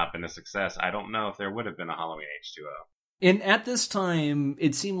Scream not been a success, I don't know if there would have been a Halloween H2O. And at this time,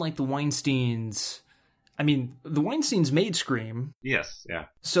 it seemed like the Weinsteins made Scream. Yes, yeah.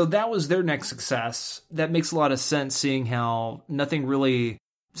 So that was their next success. That makes a lot of sense, seeing how nothing really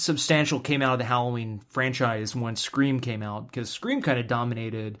substantial came out of the Halloween franchise once Scream came out, because Scream kind of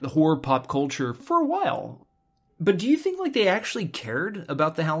dominated the horror pop culture for a while. But do you think like they actually cared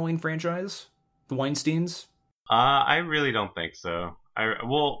about the Halloween franchise? The Weinsteins? I really don't think so.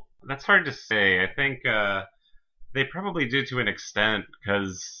 Well, that's hard to say. I think... They probably did to an extent,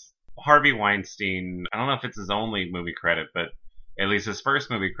 because Harvey Weinstein, I don't know if it's his only movie credit, but at least his first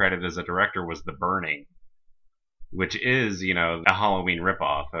movie credit as a director was The Burning, which is, a Halloween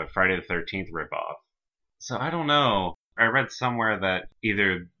ripoff, a Friday the 13th ripoff. So I don't know. I read somewhere that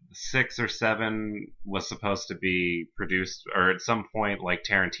either 6 or 7 was supposed to be produced, or at some point, like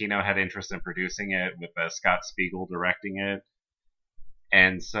Tarantino had interest in producing it with Scott Spiegel directing it.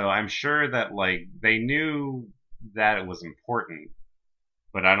 And so I'm sure that, like, they knew that it was important,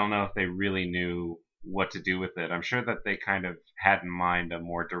 but I don't know if they really knew what to do with it. I'm sure that they kind of had in mind a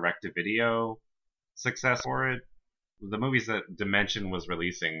more direct-to-video success for it. The movies that Dimension was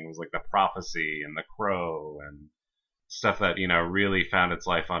releasing was like The Prophecy and The Crow and stuff that, really found its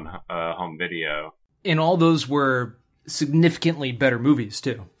life on home video. And all those were significantly better movies,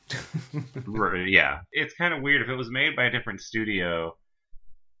 too. Yeah. It's kind of weird. If it was made by a different studio,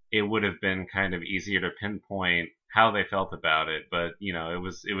 it would have been kind of easier to pinpoint how they felt about it. But, it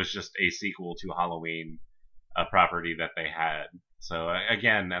was just a sequel to Halloween, a property that they had. So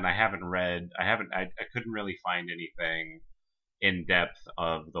again, and I couldn't really find anything in depth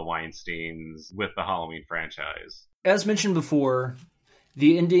of the Weinsteins with the Halloween franchise. As mentioned before,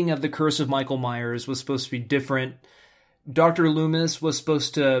 the ending of The Curse of Michael Myers was supposed to be different. Dr. Loomis was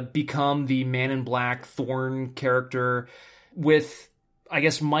supposed to become the Man in Black Thorn character, with, I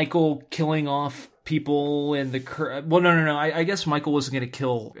guess, Michael killing off people in the... Well, no. I guess Michael wasn't going to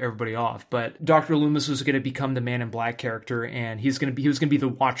kill everybody off, but Dr. Loomis was going to become the Man in Black character, and he was going to be the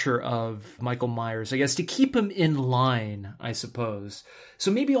watcher of Michael Myers, I guess, to keep him in line, I suppose.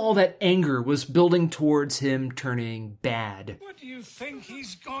 So maybe all that anger was building towards him turning bad. What do you think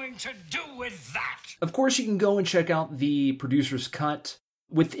he's going to do with that? Of course, you can go and check out the producer's cut.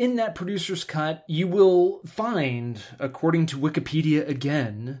 Within that producer's cut, you will find, according to Wikipedia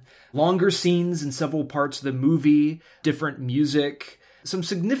again, longer scenes in several parts of the movie, different music. Some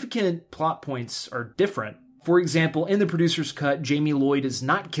significant plot points are different. For example, in the producer's cut, Jamie Lloyd is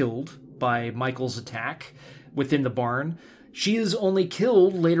not killed by Michael's attack within the barn. She is only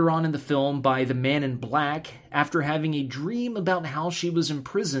killed later on in the film by the Man in Black after having a dream about how she was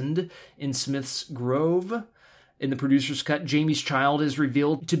imprisoned in Smith's Grove. In the producer's cut, Jamie's child is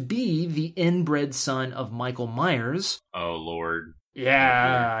revealed to be the inbred son of Michael Myers. Oh, Lord.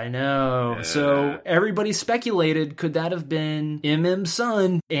 Yeah, I know. Yeah. So everybody speculated, could that have been MM's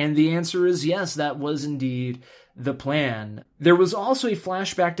son? And the answer is yes, that was indeed the plan. There was also a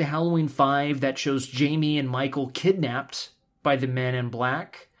flashback to Halloween 5 that shows Jamie and Michael kidnapped by the Man in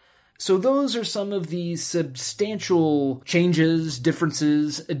Black. So those are some of the substantial changes,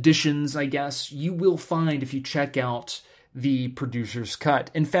 differences, additions, I guess, you will find if you check out the producer's cut.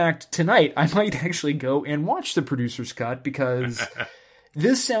 In fact, tonight I might actually go and watch the producer's cut because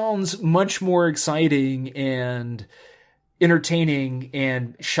this sounds much more exciting and entertaining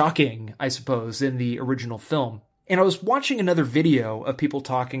and shocking, I suppose, than the original film. And I was watching another video of people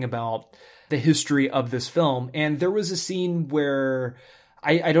talking about the history of this film, and there was a scene where...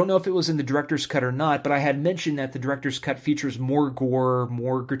 I don't know if it was in the director's cut or not, but I had mentioned that the director's cut features more gore,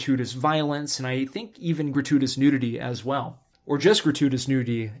 more gratuitous violence, and I think even gratuitous nudity as well. Or just gratuitous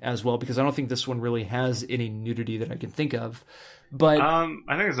nudity as well, because I don't think this one really has any nudity that I can think of. But I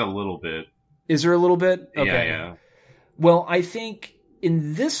think there's a little bit. Is there a little bit? Okay. Yeah. Well, I think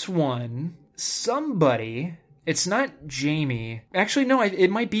in this one, somebody... It's not Jamie. Actually, no,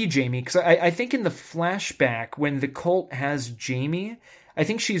 it might be Jamie, because I think in the flashback, when the cult has Jamie... I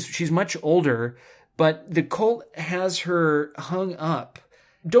think she's much older, but the cult has her hung up.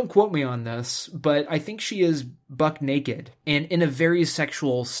 Don't quote me on this, but I think she is buck naked and in a very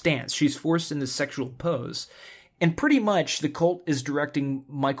sexual stance. She's forced in this sexual pose. And pretty much the cult is directing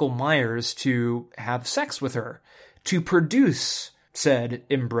Michael Myers to have sex with her, to produce said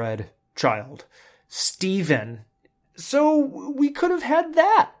inbred child, Steven. So we could have had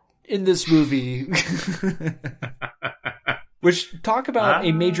that in this movie. Which, talk about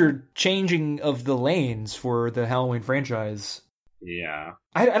a major changing of the lanes for the Halloween franchise. Yeah.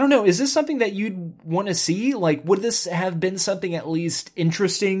 I don't know, is this something that you'd want to see? Like, would this have been something at least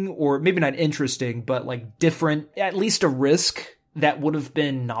interesting, or maybe not interesting, but like different, at least a risk that would have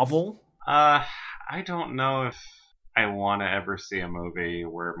been novel? I don't know if I want to ever see a movie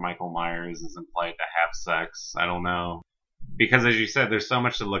where Michael Myers is implied to have sex. I don't know. Because as you said, there's so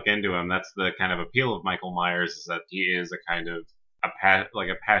much to look into him. That's the kind of appeal of Michael Myers, is that he is a kind of a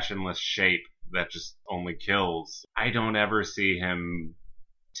passionless shape that just only kills. I don't ever see him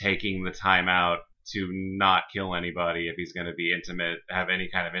taking the time out to not kill anybody if he's going to be intimate, have any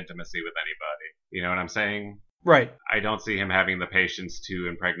kind of intimacy with anybody. You know what I'm saying? Right. I don't see him having the patience to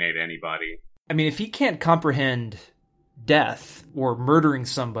impregnate anybody. I mean, if he can't comprehend death or murdering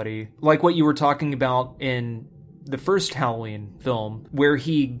somebody, like what you were talking about in the first Halloween film, where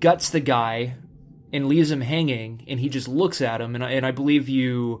he guts the guy and leaves him hanging, and he just looks at him, and I believe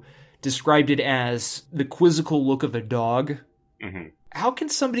you described it as the quizzical look of a dog. Mm-hmm. How can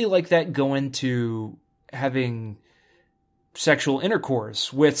somebody like that go into having sexual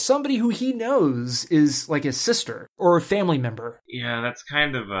intercourse with somebody who he knows is like his sister or a family member? Yeah, that's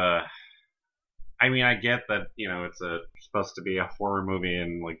kind of a... I mean, I get that, you know, it's supposed to be a horror movie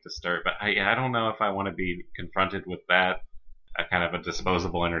and like disturb, but I don't know if I want to be confronted with that, a kind of a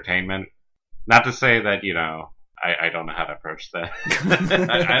disposable entertainment. Not to say that, you know, I don't know how to approach that.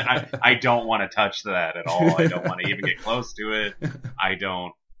 I don't want to touch that at all. I don't want to even get close to it. I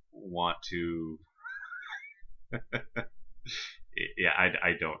don't want to... Yeah,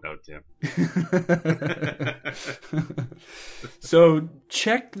 I don't know, Tim. So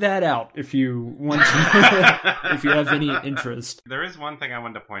check that out if you want to, if you have any interest. There is one thing I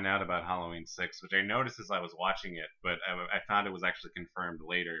wanted to point out about Halloween 6, which I noticed as I was watching it, but I found it was actually confirmed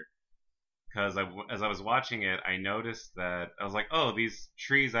later. Because as I was watching it, I noticed that I was like, oh, these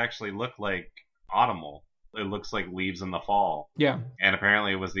trees actually look like autumnal. It looks like leaves in the fall. Yeah. And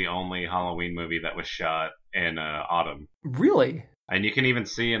apparently it was the only Halloween movie that was shot in autumn. Really? And you can even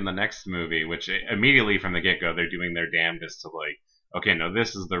see in the next movie, which immediately from the get-go, they're doing their damnedest to like, okay, no,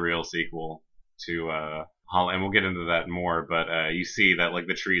 this is the real sequel to Holly, and we'll get into that more, but you see that like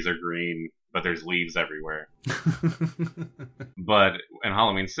the trees are green, but there's leaves everywhere. But in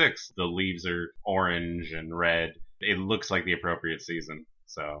Halloween 6, the leaves are orange and red. It looks like the appropriate season,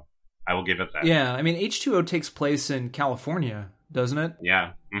 so I will give it that. Yeah, I mean, H2O takes place in California, doesn't it?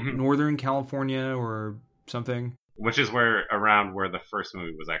 Yeah. Mm-hmm. Northern California or something. Which is around where the first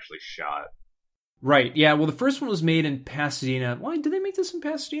movie was actually shot. Right, yeah, well, the first one was made in Pasadena. Why, did they make this in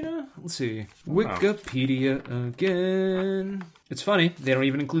Pasadena? Let's see. Wikipedia again. It's funny, they don't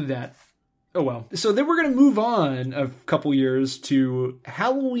even include that. Oh well. So then we're going to move on a couple years to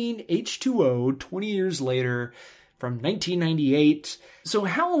Halloween H2O, 20 years later, from 1998. So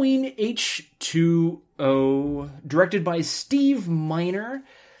Halloween H2O, directed by Steve Miner.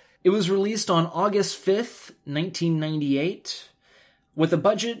 It was released on August 5th, 1998. With a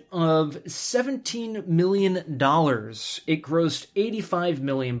budget of $17 million, it grossed $85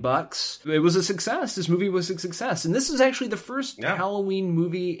 million. It was a success. This movie was a success. And this is actually the first Halloween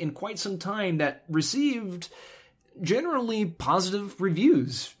movie in quite some time that received generally positive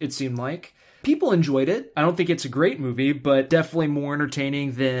reviews, it seemed like. People enjoyed it. I don't think it's a great movie, but definitely more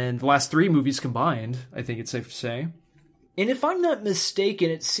entertaining than the last 3 movies combined, I think it's safe to say. And if I'm not mistaken,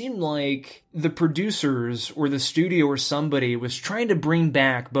 it seemed like the producers or the studio or somebody was trying to bring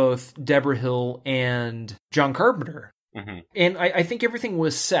back both Deborah Hill and John Carpenter. Mm-hmm. And I think everything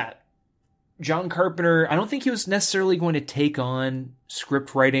was set. John Carpenter, I don't think he was necessarily going to take on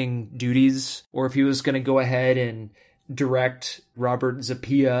script writing duties, or if he was going to go ahead and direct Robert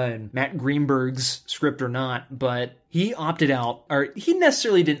Zappia and Matt Greenberg's script or not, but he opted out, or he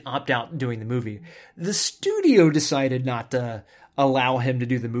necessarily didn't opt out doing the movie. The studio decided not to allow him to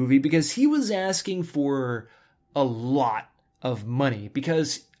do the movie because he was asking for a lot of money.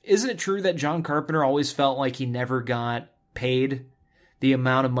 Because isn't it true that John Carpenter always felt like he never got paid the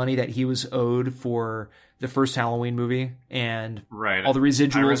amount of money that he was owed for the first Halloween movie and all the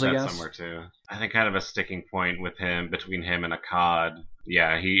residuals, I guess? Somewhere too. I think kind of a sticking point with him, between him and Akkad.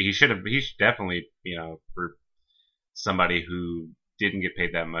 Yeah, he should definitely, for somebody who didn't get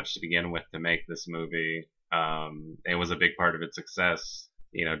paid that much to begin with to make this movie, it was a big part of its success,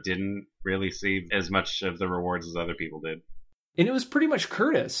 didn't really see as much of the rewards as other people did. And it was pretty much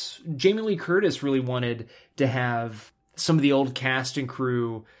Curtis. Jamie Lee Curtis really wanted to have some of the old cast and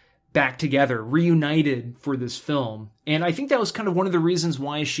crew back together, reunited for this film. And I think that was kind of one of the reasons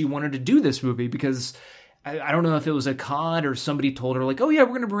why she wanted to do this movie, because I don't know if it was Akkad or somebody told her, like, oh yeah, we're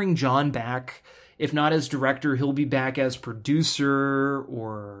going to bring John back. If not as director, he'll be back as producer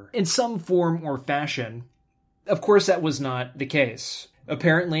or in some form or fashion. Of course, that was not the case.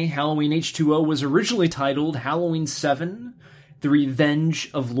 Apparently, Halloween H2O was originally titled Halloween 7, The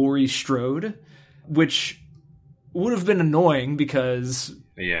Revenge of Laurie Strode, which would have been annoying because...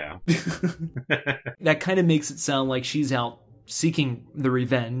 Yeah. that kind of makes it sound like she's out seeking the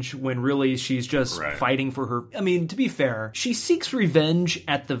revenge when really she's just fighting for her. I mean, to be fair, she seeks revenge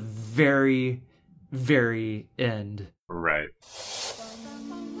at the very, very end. Right.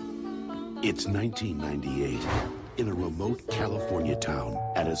 It's 1998 in a remote California town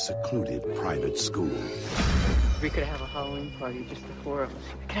at a secluded private school. We could have a Halloween party, just the 4 of us.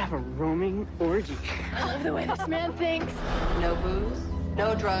 We could have a roaming orgy. I love the way this man thinks. No booze,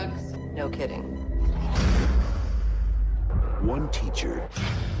 no drugs, no kidding. One teacher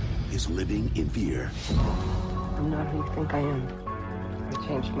is living in fear. I'm not who you think I am. I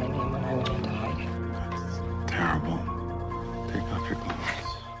changed my name when I went into hiding. That's terrible. Take off your clothes.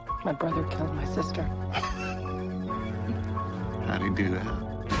 My brother killed my sister. How'd he do that?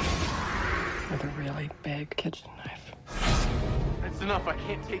 With a really big kitchen knife. That's enough. I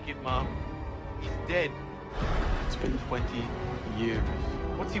can't take it, Mom. He's dead. It's been 20 years.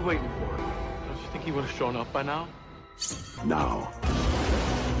 What's he waiting for? Don't you think he would have shown up by now? Now,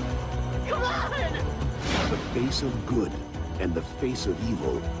 Come on! the face of good and the face of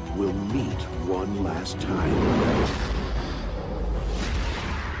evil will meet one last time.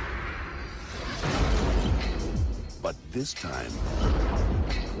 But this time,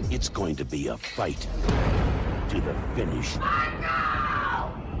 it's going to be a fight to the finish.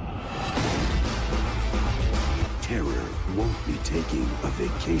 Terror won't be taking a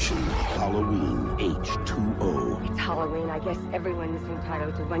vacation. Halloween H2O. It's Halloween. I guess everyone is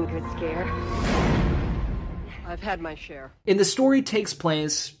entitled to one good scare. I've had my share. And the story takes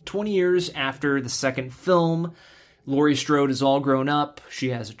place 20 years after the second film. Laurie Strode is all grown up. She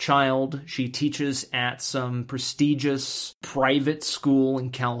has a child. She teaches at some prestigious private school in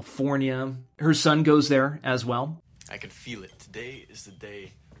California. Her son goes there as well. I can feel it. Today is the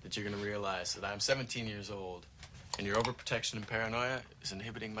day that you're going to realize that I'm 17 years old, and your overprotection and paranoia is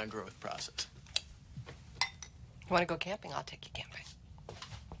inhibiting my growth process. want to go camping? I'll take you camping.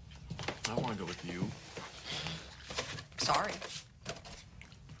 I want to go with you. Sorry.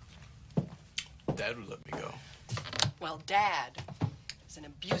 Dad would let me go. Well, Dad is an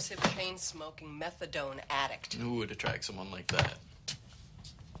abusive, chain-smoking, methadone addict. Who would attract someone like that?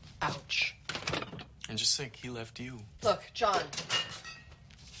 Ouch. And just think, he left you. Look, John.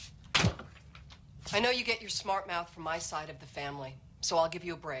 I know you get your smart mouth from my side of the family, so I'll give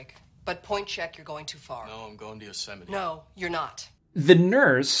you a break. But point check, you're going too far. No, I'm going to Yosemite. No, you're not. The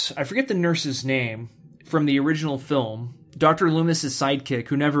nurse, I forget the nurse's name, from the original film, Dr. Loomis's sidekick,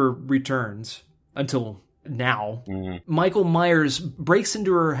 who never returns until now. Michael Myers breaks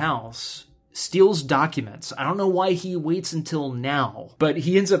into her house, steals documents. I don't know why he waits until now, but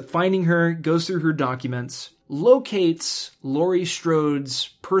he ends up finding her, goes through her documents, locates Laurie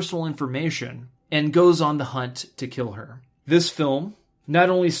Strode's personal information, and goes on the hunt to kill her. This film not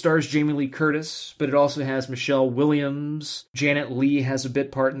only stars Jamie Lee Curtis, but it also has Michelle Williams. Janet Leigh has a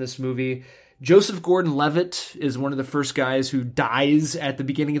bit part in this movie. Joseph Gordon-Levitt is one of the first guys who dies at the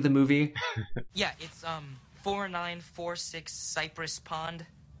beginning of the movie. Yeah, it's 4946 Cypress Pond.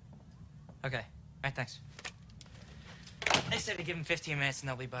 Okay. All right, thanks. I said to give him 15 minutes and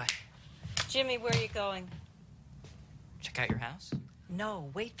they'll be by. Jimmy, where are you going? Check out your house?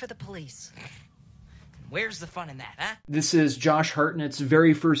 No, wait for the police. Where's the fun in that, huh? This is Josh Hartnett's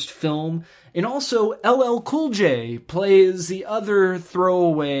very first film, and also LL Cool J plays the other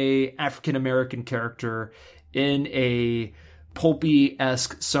throwaway African-American character in a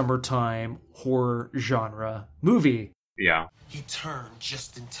pulpy-esque summertime horror genre movie. Yeah. He turned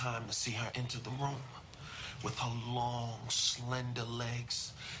just in time to see her enter the room. With her long, slender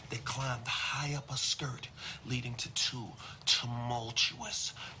legs, they climbed high up her skirt, leading to two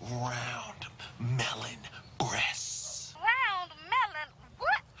tumultuous, round melon breasts. Round melon?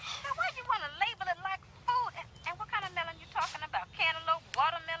 What? Now, why you want to label it like food? And what kind of melon you talking about? Cantaloupe,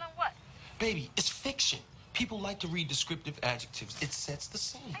 watermelon, what? Baby, it's fiction. People like to read descriptive adjectives. It sets the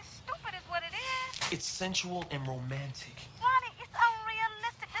scene. It's stupid is what it is. It's sensual and romantic. Ronnie, it's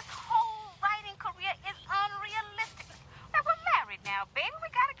unrealistic. This whole writing career is unrealistic. Now, we're married now, baby. We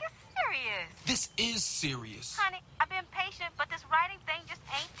gotta get serious. This is serious. Honey, I've been patient, but this writing thing just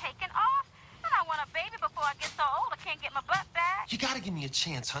ain't taking off. And I want a baby before I get so old I can't get my butt back. You gotta give me a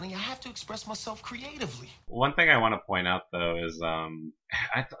chance, honey. I have to express myself creatively. One thing I want to point out, though, is I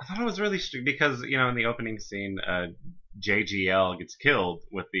thought it was really because, you know, in the opening scene, JGL gets killed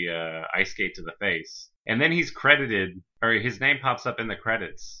with the ice skate to the face. And then he's credited, or his name pops up in the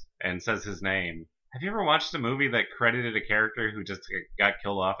credits and says his name. Have you ever watched a movie that credited a character who just got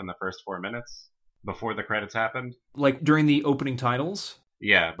killed off in the first 4 minutes before the credits happened? Like during the opening titles?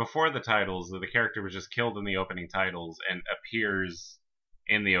 Yeah, before the titles, the character was just killed in the opening titles and appears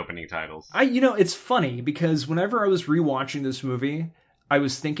in the opening titles. It's funny because whenever I was rewatching this movie, I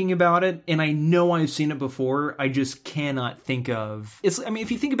was thinking about it, and I know I've seen it before. I just cannot think of.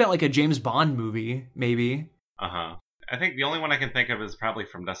 If you think about like a James Bond movie, maybe. I think the only one I can think of is probably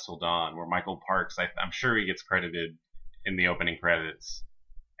From Dusk Till Dawn, where Michael Parks, I'm sure he gets credited in the opening credits.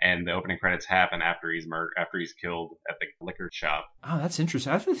 And the opening credits happen after he's killed at the liquor shop. Oh, that's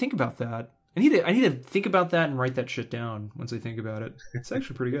interesting. I have to think about that. I need to think about that and write that shit down once I think about it. It's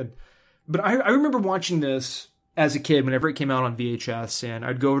actually pretty good. But I remember watching this as a kid whenever it came out on VHS, and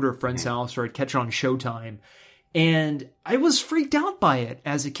I'd go over to a friend's house or I'd catch it on Showtime. And I was freaked out by it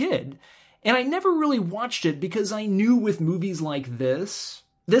as a kid. And I never really watched it because I knew with movies like this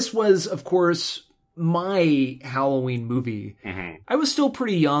was, of course, my Halloween movie. Mm-hmm. I was still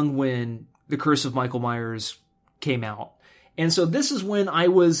pretty young when The Curse of Michael Myers came out. And so this is when I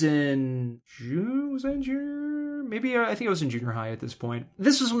was in junior? Maybe I think I was in junior high at this point.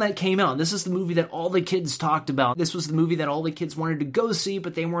 This was when that came out. This is the movie that all the kids talked about. This was the movie that all the kids wanted to go see,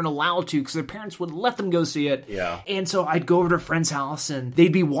 but they weren't allowed to because their parents wouldn't let them go see it. Yeah. And so I'd go over to a friend's house and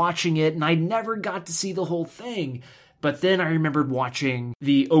they'd be watching it, and I never got to see the whole thing. But then I remembered watching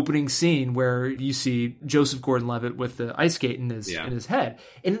the opening scene where you see Joseph Gordon-Levitt with the ice skate in his head.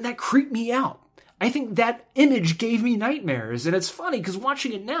 And that creeped me out. I think that image gave me nightmares. And it's funny because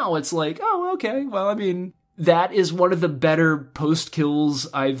watching it now, it's like, oh, okay. Well, I mean, that is one of the better post-kills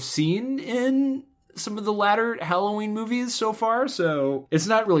I've seen in some of the latter Halloween movies so far. So it's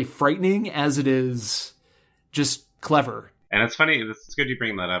not really frightening as it is just clever. And it's funny. It's good you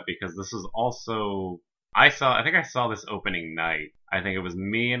bring that up because this is also... I think I saw this opening night. I think it was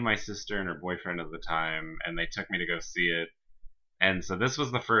me and my sister and her boyfriend at the time, and they took me to go see it. And so this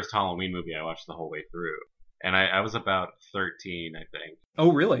was the first Halloween movie I watched the whole way through. And I was about 13, I think.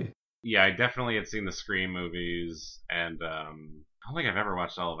 Oh, really? Yeah, I definitely had seen the Scream movies, and I don't think I've ever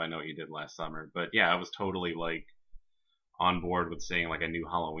watched all of I Know What You Did Last Summer. But yeah, I was totally like on board with seeing like a new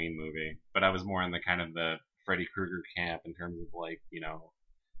Halloween movie, but I was more in the kind of the Freddy Krueger camp in terms of like,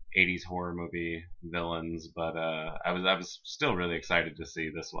 80s horror movie villains, but I was still really excited to see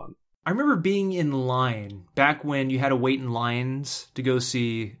this one. I remember being in line back when you had to wait in lines to go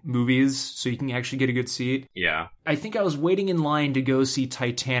see movies so you can actually get a good seat. Yeah. I think I was waiting in line to go see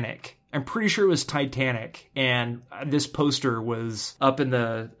Titanic. I'm pretty sure it was Titanic, and this poster was up in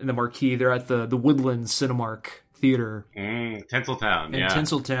the marquee. They're at the Woodlands Cinemark Theater. Tinseltown, in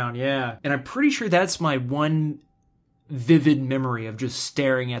Tinseltown, yeah. And I'm pretty sure that's my one vivid memory of just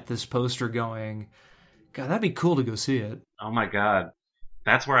staring at this poster going, God, that'd be cool to go see it. Oh my God.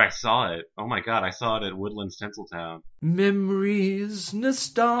 That's where I saw it. Oh my God, I saw it at Woodlands Tinseltown. Memories,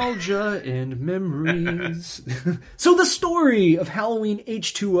 nostalgia, and memories. So the story of Halloween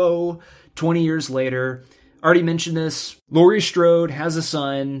H2O 20 years later. Already mentioned this. Laurie Strode has a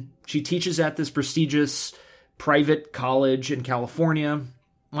son. She teaches at this prestigious private college in California.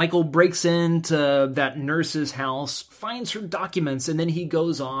 Michael breaks into that nurse's house, finds her documents, and then he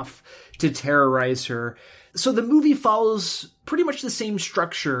goes off to terrorize her. So the movie follows pretty much the same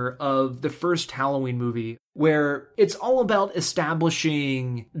structure of the first Halloween movie, where it's all about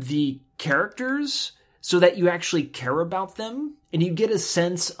establishing the characters so that you actually care about them, and you get a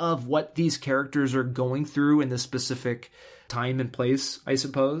sense of what these characters are going through in this specific time and place, I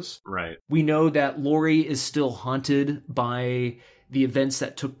suppose. Right. We know that Laurie is still haunted by the events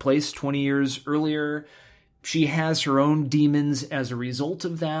that took place 20 years earlier. She has her own demons as a result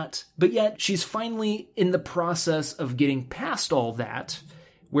of that, but yet she's finally in the process of getting past all that,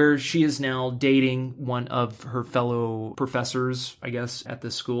 where she is now dating one of her fellow professors, I guess, at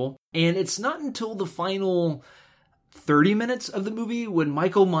this school. And it's not until the final 30 minutes of the movie when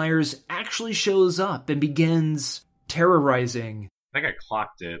Michael Myers actually shows up and begins terrorizing. I think I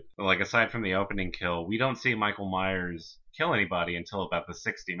clocked it. Like, aside from the opening kill, we don't see Michael Myers kill anybody until about the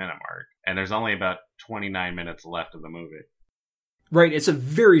 60-minute mark. And there's only about 29 minutes left of the movie. Right, it's a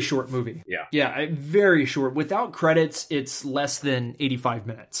very short movie. Yeah. Yeah, very short. Without credits, it's less than 85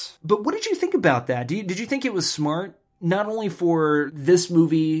 minutes. But what did you think about that? Did you think it was smart, not only for this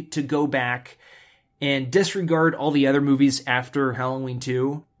movie to go back and disregard all the other movies after Halloween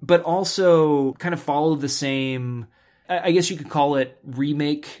 2, but also kind of follow the same, I guess you could call it,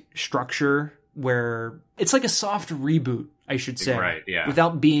 remake structure, where it's like a soft reboot, I should say. Right, yeah.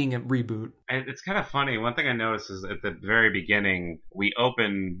 Without being a reboot. And it's kind of funny. One thing I noticed is at the very beginning, we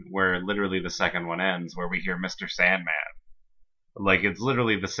open where literally the second one ends, where we hear Mr. Sandman. Like, it's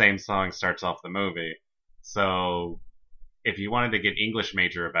literally the same song starts off the movie. So if you wanted to get English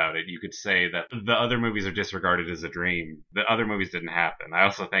major about it, you could say that the other movies are disregarded as a dream. The other movies didn't happen. I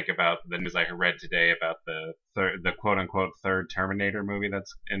also think about the news I read today about the quote-unquote third Terminator movie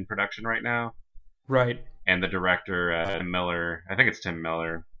that's in production right now. Right. And the director, Tim Miller, I think it's Tim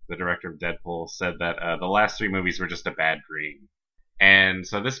Miller, the director of Deadpool, said that the last three movies were just a bad dream. And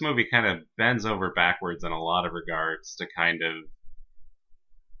so this movie kind of bends over backwards in a lot of regards to kind of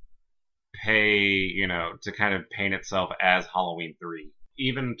to kind of paint itself as Halloween 3.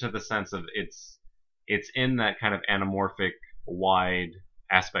 Even to the sense of it's in that kind of anamorphic, wide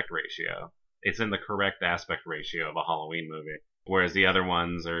aspect ratio. It's in the correct aspect ratio of a Halloween movie. Whereas the other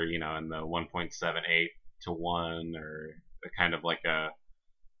ones are, in the 1.78 to 1, or kind of like a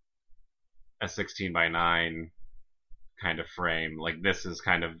 16:9 kind of frame. Like, this is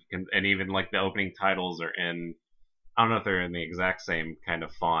kind of, and even like the opening titles are in, I don't know if they're in the exact same kind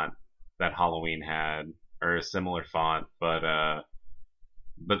of font that Halloween had, or a similar font, but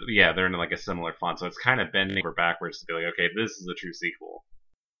yeah, they're in like a similar font. So it's kind of bending over backwards to be like, okay, this is a true sequel.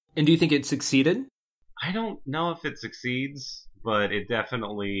 And do you think it succeeded? I don't know if it succeeds, but it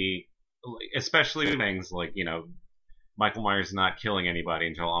definitely, especially things like, Michael Myers not killing anybody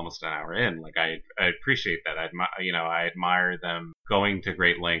until almost an hour in. Like, I appreciate that. I admire them going to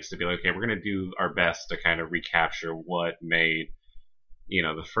great lengths to be like, okay, we're going to do our best to kind of recapture what made,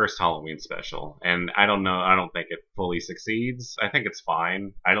 the first Halloween special. And I don't think it fully succeeds. I think it's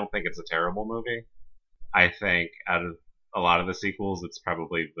fine. I don't think it's a terrible movie. I think out of a lot of the sequels, it's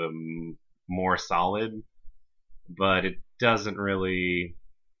probably the more solid, but it doesn't really,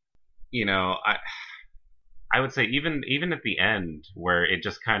 I would say even at the end, where it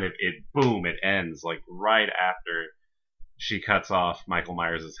just kind of, it ends like right after she cuts off Michael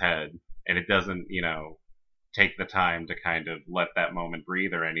Myers' head, and it doesn't, take the time to kind of let that moment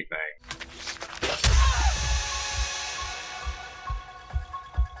breathe or anything.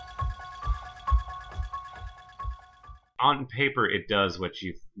 On paper, it does what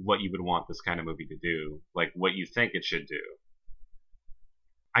you would want this kind of movie to do, like what you think it should do.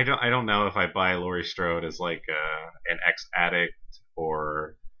 I don't know if I buy Laurie Strode as like an ex-addict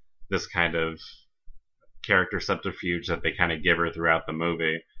or this kind of character subterfuge that they kind of give her throughout the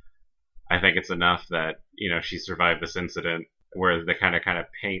movie. I think it's enough that, she survived this incident where they kind of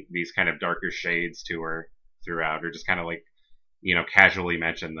paint these kind of darker shades to her throughout, or just kind of like, casually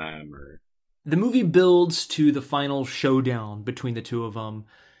mention them. Or the movie builds to the final showdown between the two of them.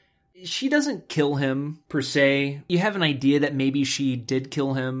 She doesn't kill him, per se. You have an idea that maybe she did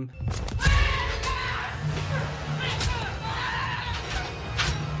kill him.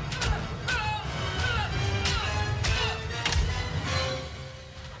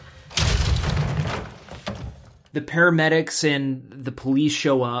 The paramedics and the police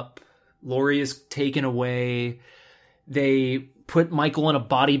show up. Laurie is taken away. They put Michael in a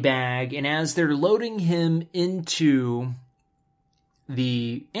body bag, and as they're loading him into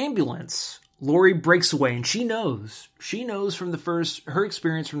the ambulance, Laurie breaks away, and she knows from her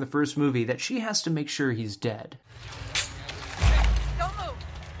experience from the first movie that she has to make sure he's dead. Don't move.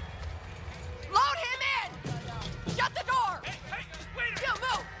 Load him in. Shut the door. Wait. You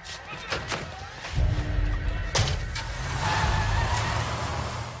move.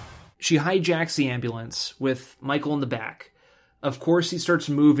 She hijacks the ambulance with Michael in the back. Of course, he starts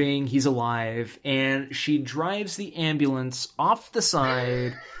moving, he's alive, and she drives the ambulance off the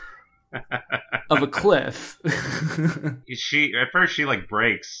side of a cliff. At first she like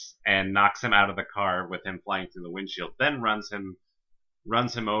brakes and knocks him out of the car with him flying through the windshield, then runs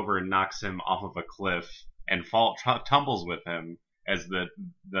him over and knocks him off of a cliff and tumbles with him as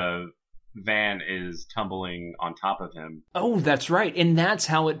the van is tumbling on top of him. Oh, that's right. And that's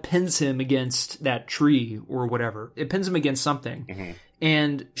how it pins him against that tree or whatever. It pins him against something. Mm-hmm.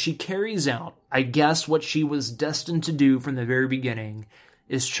 And she carries out, I guess, what she was destined to do from the very beginning,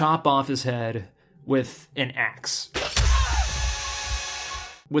 is chop off his head with an axe.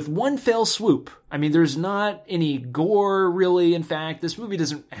 With one fell swoop. I mean, there's not any gore, really. In fact, this movie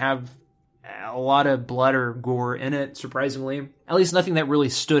doesn't have a lot of blood or gore in it, surprisingly. At least nothing that really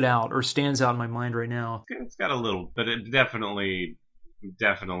stood out or stands out in my mind right now. It's got a little, but it definitely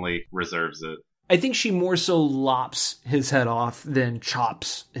reserves it. I think she more so lops his head off than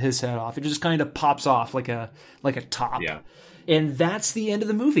chops his head off. It just kind of pops off like a top. Yeah. And that's the end of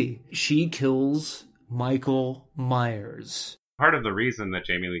the movie. She kills Michael Myers. Part of the reason that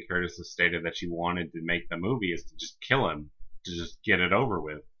Jamie Lee Curtis has stated that she wanted to make the movie is to just kill him, to just get it over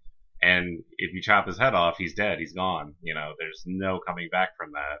with. And if you chop his head off, he's dead. He's gone. There's no coming back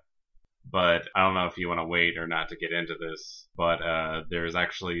from that. But I don't know if you want to wait or not to get into this. But there's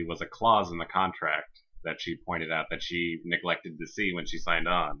actually was a clause in the contract that she pointed out that she neglected to see when she signed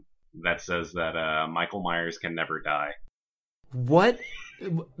on. That says that Michael Myers can never die. What?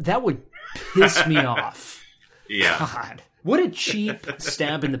 That would piss me off. Yeah. God. What a cheap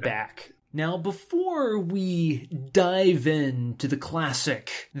stab in the back. Now, before we dive into the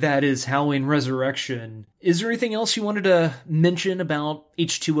classic that is Halloween Resurrection, is there anything else you wanted to mention about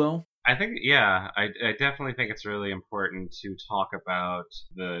H2O? I think, yeah, I definitely think it's really important to talk about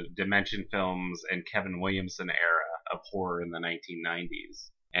the Dimension films and Kevin Williamson era of horror in the 1990s.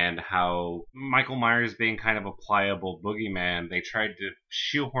 And how Michael Myers being kind of a pliable boogeyman, they tried to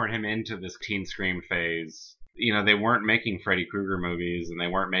shoehorn him into this teen scream phase. They weren't making Freddy Krueger movies and they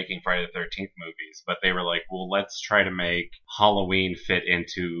weren't making Friday the 13th movies, but they were like, well, let's try to make Halloween fit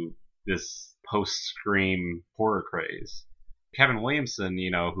into this post-Scream horror craze. Kevin Williamson,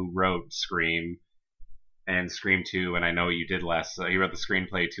 who wrote Scream and Scream 2 and I Know You Did he wrote the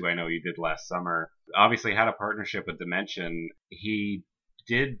screenplay to I Know You Did Last Summer, obviously had a partnership with Dimension. He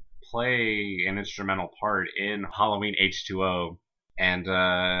did play an instrumental part in Halloween H2O. And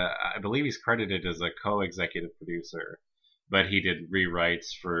I believe he's credited as a co-executive producer, but he did rewrites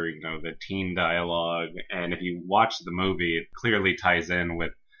for, the teen dialogue. And if you watch the movie, it clearly ties in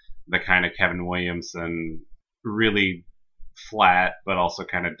with the kind of Kevin Williamson, really flat, but also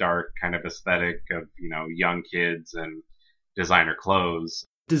kind of dark kind of aesthetic of, young kids and designer clothes.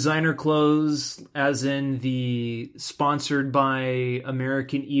 Designer clothes, as in the sponsored by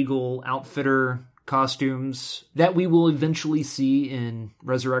American Eagle Outfitter costumes that we will eventually see in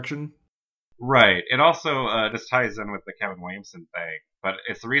Resurrection. Right. It also this ties in with the Kevin Williamson thing, but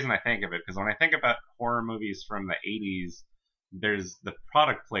it's the reason I think of it, because when I think about horror movies from the 80s, there's the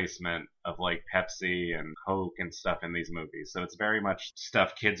product placement of like Pepsi and Coke and stuff in these movies. So it's very much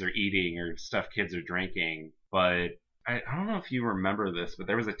stuff kids are eating or stuff kids are drinking. But I don't know if you remember this, but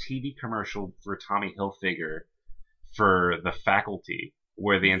there was a TV commercial for Tommy Hilfiger for The Faculty,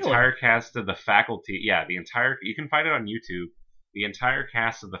 where the entire cast of The Faculty, you can find it on YouTube, the entire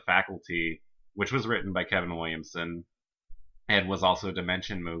cast of The Faculty, which was written by Kevin Williamson, and was also a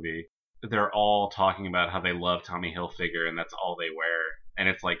Dimension movie. They're all talking about how they love Tommy Hilfiger and that's all they wear. And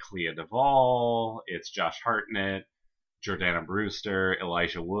it's like Clea Duvall, it's Josh Hartnett, Jordana Brewster,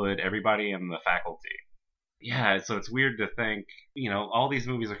 Elijah Wood, everybody in the faculty. Yeah, so it's weird to think, all these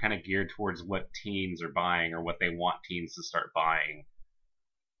movies are kind of geared towards what teens are buying or what they want teens to start buying.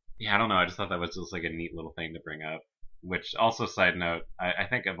 Yeah, I don't know. I just thought that was just like a neat little thing to bring up. Which, also, side note, I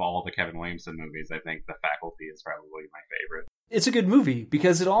think of all the Kevin Williamson movies, I think The Faculty is probably my favorite. It's a good movie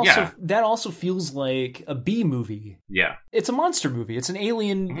because that also feels like a B movie. Yeah. It's a monster movie. It's an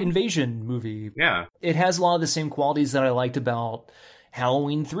alien invasion movie. Yeah. It has a lot of the same qualities that I liked about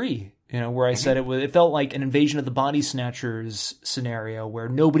Halloween 3. Where I said it felt like an Invasion of the Body Snatchers scenario where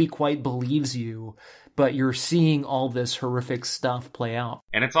nobody quite believes you, but you're seeing all this horrific stuff play out.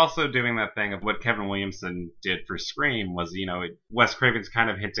 And it's also doing that thing of what Kevin Williamson did for Scream was, Wes Craven's kind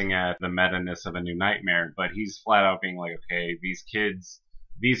of hinting at the meta-ness of A New Nightmare, but he's flat out being like, okay,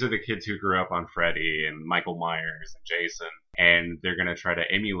 these are the kids who grew up on Freddy and Michael Myers and Jason, and they're going to try to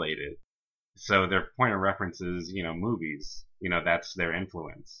emulate it. So their point of reference is, movies. That's their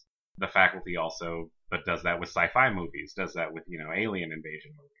influence. The Faculty also, but does that with sci-fi movies, does that with, alien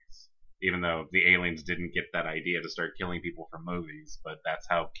invasion movies. Even though the aliens didn't get that idea to start killing people from movies, but that's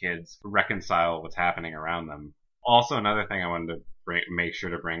how kids reconcile what's happening around them. Also, another thing I wanted to make sure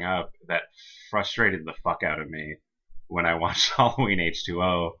to bring up that frustrated the fuck out of me when I watched Halloween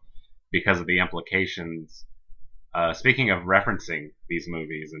H2O because of the implications. Speaking of referencing these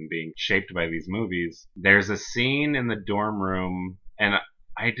movies and being shaped by these movies, there's a scene in the dorm room, and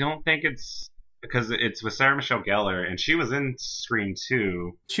I don't think it's because it's with Sarah Michelle Gellar, and she was in Scream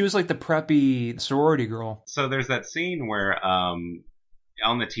 2. She was like the preppy sorority girl. So there's that scene where on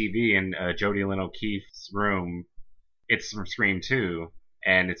the TV in Jodie Lynn O'Keefe's room, it's from Scream 2,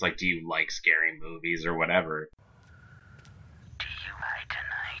 and it's like, do you like scary movies or whatever? Do you like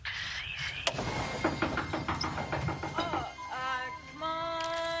tonight, Cece? Come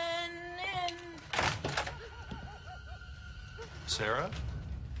on in. Sarah?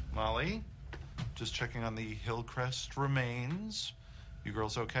 Molly? Just checking on the Hillcrest remains. You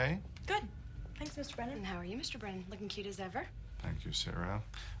girls okay? Good. Thanks, Mr. Brennan. And how are you, Mr. Brennan? Looking cute as ever. Thank you, Sarah.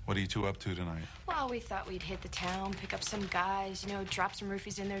 What are you two up to tonight? Well, we thought we'd hit the town, pick up some guys, drop some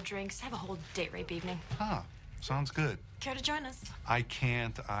roofies in their drinks, have a whole date rape evening. Huh. Sounds good. Care to join us? I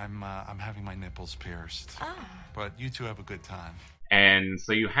can't. I'm having my nipples pierced. Ah. But you two have a good time. And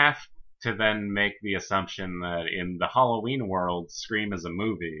so you have to then make the assumption that in the Halloween world, Scream is a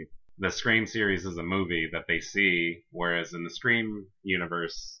movie. The Scream series is a movie that they see, whereas in the Scream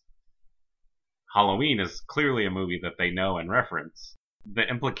universe, Halloween is clearly a movie that they know and reference. The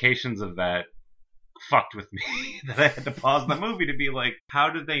implications of that fucked with me that I had to pause the movie to be like,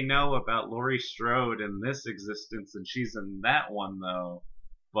 how do they know about Laurie Strode in this existence and she's in that one though?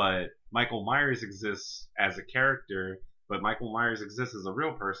 But Michael Myers exists as a character, but Michael Myers exists as a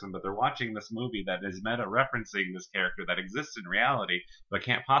real person, but they're watching this movie that is meta-referencing this character that exists in reality, but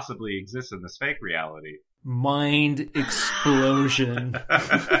can't possibly exist in this fake reality. Mind explosion.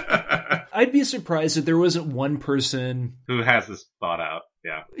 I'd be surprised if there wasn't one person who has this thought out.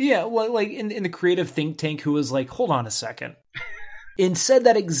 Yeah. Yeah, well, like in the creative think tank who was like, hold on a second. And said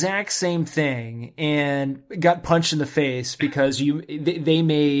that exact same thing and got punched in the face because they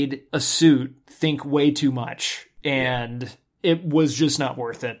made a suit think way too much. And it was just not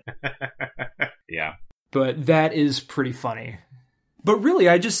worth it. Yeah. But that is pretty funny. But really,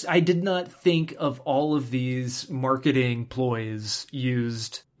 I did not think of all of these marketing ploys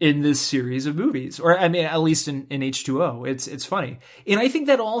used in this series of movies. Or, I mean, at least in H2O. It's funny. And I think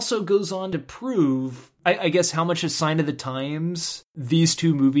that also goes on to prove, I guess, how much a sign of the times these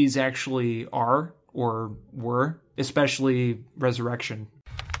two movies actually are, or were, especially Resurrection.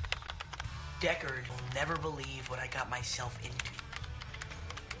 Deckard will never believe what I got myself into.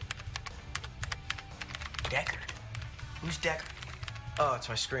 Deckard? Who's Deckard? Oh, it's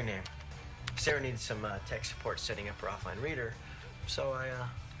my screen name. Sarah needed some tech support setting up her offline reader, so I,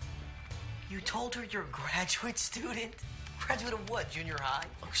 You told her you're a graduate student? Graduate of what, junior high?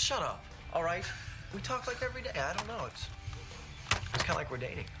 Oh, shut up, all right? We talk like every day. I don't know. It's kind of like we're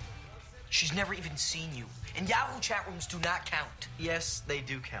dating. She's never even seen you. And Yahoo chat rooms do not count. Yes, they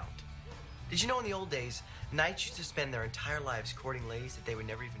do count. Did you know in the old days, knights used to spend their entire lives courting ladies that they would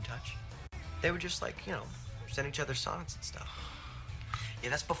never even touch? They would just, like, send each other sonnets and stuff. Yeah,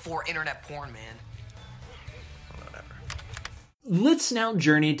 that's before internet porn, man. Whatever. Let's now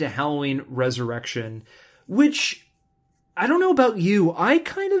journey to Halloween Resurrection, which, I don't know about you, I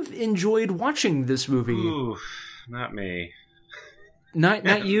kind of enjoyed watching this movie. Ooh, not me.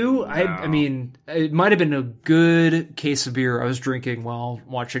 Not you. No. I mean, it might have been a good case of beer I was drinking while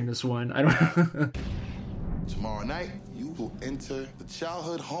watching this one. I don't know. Tomorrow night, you will enter the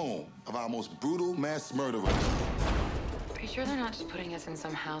childhood home of our most brutal mass murderer. Are you sure they're not just putting us in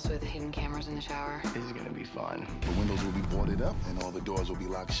some house with hidden cameras in the shower? This is gonna be fun. The windows will be boarded up and all the doors will be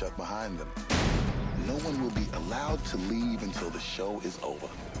locked shut behind them. No one will be allowed to leave until the show is over.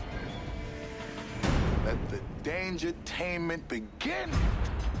 Let the dangertainment begin.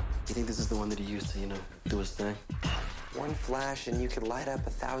 You think this is the one that he used to, do his thing? One flash and you could light up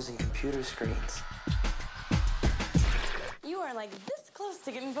 1,000 computer screens. You are like this close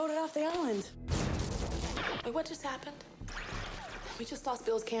to getting voted off the island. Wait, what just happened? We just lost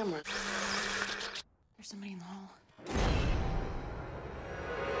Bill's camera. There's somebody in the hall.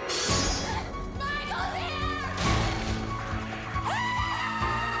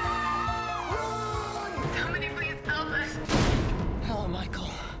 Somebody please help us. Hello, Michael.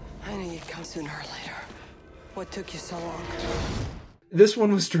 I knew you'd come sooner or later. What took you so long? This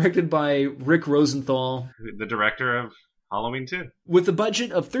one was directed by Rick Rosenthal. The director of Halloween 2. With a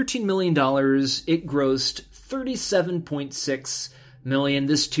budget of $13 million, it grossed $37.6 million.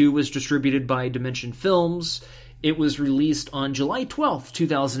 This too was distributed by Dimension Films. It was released on July 12th,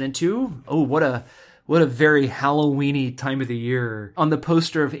 2002. Oh, what a very Halloween-y time of the year. On the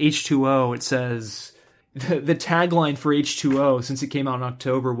poster of H2O, it says, the tagline for H2O, since it came out in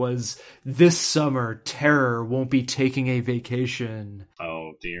October, was, "This summer, terror won't be taking a vacation."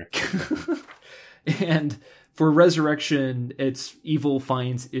 Oh, dear. And for Resurrection, it's evil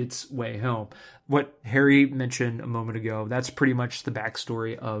finds its way home. What Harry mentioned a moment ago, that's pretty much the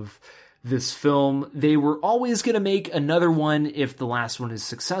backstory of this film. They were always going to make another one if the last one is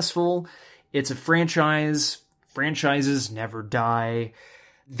successful. It's a franchise. Franchises never die.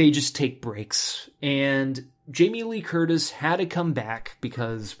 They just take breaks. And Jamie Lee Curtis had to come back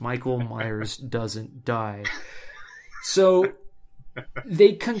because Michael Myers doesn't die. So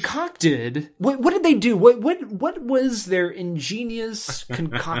they concocted... What did they do? What was their ingenious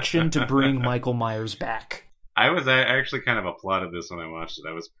concoction to bring Michael Myers back? I actually kind of applauded this when I watched it.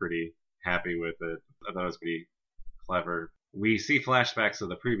 I was pretty happy with it. I thought it was pretty clever. We see flashbacks of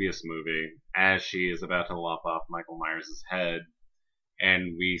the previous movie as she is about to lop off Michael Myers' head.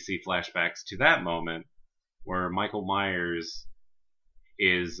 And we see flashbacks to that moment where Michael Myers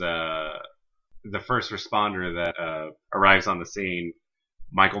is the first responder that arrives on the scene.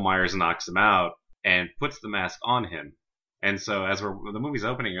 Michael Myers knocks him out and puts the mask on him. And so as the movie's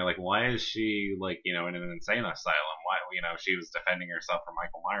opening, you're like, why is she in an insane asylum? Why, she was defending herself from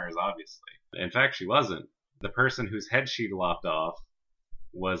Michael Myers, obviously. In fact, she wasn't. The person whose head she lopped off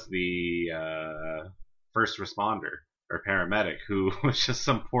was the first responder or paramedic, who was just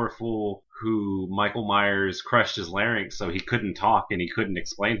some poor fool who Michael Myers crushed his larynx so he couldn't talk and he couldn't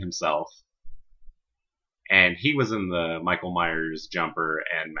explain himself. And he was in the Michael Myers jumper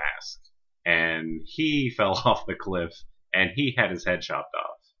and mask. And he fell off the cliff and he had his head chopped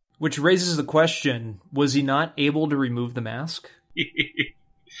off. Which raises the question, was he not able to remove the mask?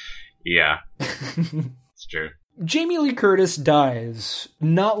 Yeah. It's true. Jamie Lee Curtis dies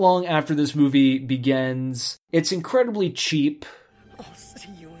not long after this movie begins. It's incredibly cheap. I'll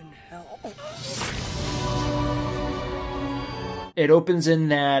see you in hell. It opens in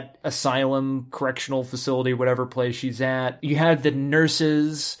that asylum, correctional facility, whatever place she's at. You have the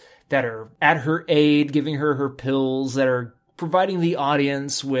nurses that are at her aid, giving her her pills, that are providing the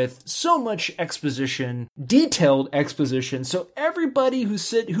audience with so much exposition, detailed exposition, so everybody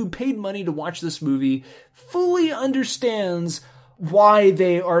who paid money to watch this movie fully understands why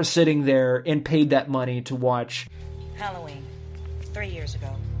they are sitting there and paid that money to watch. Halloween, 3 years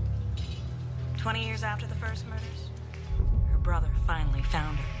ago. 20 years after the first murders, her brother finally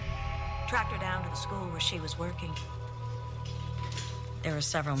found her. Tracked her down to the school where she was working. There were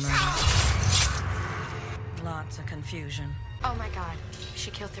several murders. Lots of confusion. Oh my God,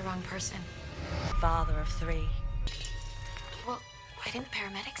 she killed the wrong person. Father of 3. Well, why didn't the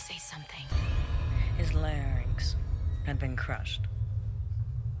paramedics say something? His larynx had been crushed.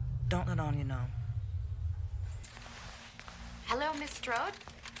 Don't let Anya know. Hello, Miss Strode.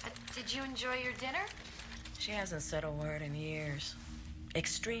 Did you enjoy your dinner? She hasn't said a word in years.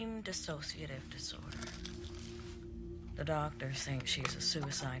 Extreme dissociative disorder. The doctors think she's a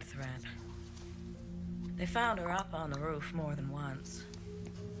suicide threat. They found her up on the roof more than once.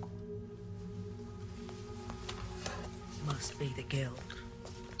 Must be the guilt.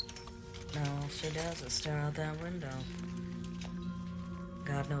 No, all she does is stare out that window.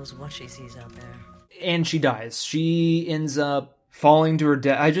 God knows what she sees out there. And she dies. She ends up falling to her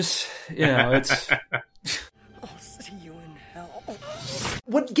death. It's... I'll see you in hell.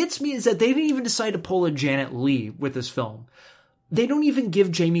 what gets me is that they didn't even decide to pull a Janet Leigh with this film. They don't even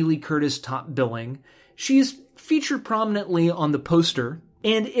give Jamie Lee Curtis top billing. She's featured prominently on the poster.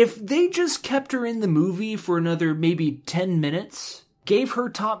 And if they just kept her in the movie for another maybe 10 minutes, gave her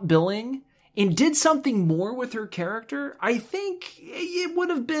top billing, and did something more with her character, I think it would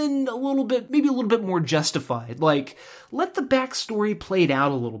have been maybe a little bit more justified. Like, let the backstory played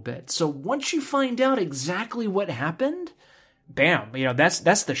out a little bit. So once you find out exactly what happened, bam,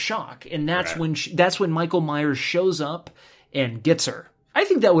 that's the shock. And that's when Michael Myers shows up and gets her. I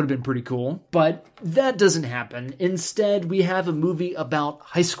think that would have been pretty cool, but that doesn't happen. Instead, we have a movie about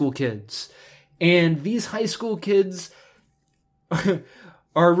high school kids. And these high school kids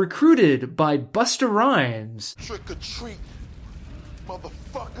are recruited by Busta Rhymes. Trick or treat,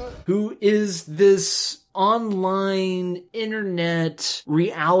 motherfucker. Who is this online internet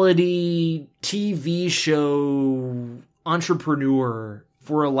reality TV show entrepreneur,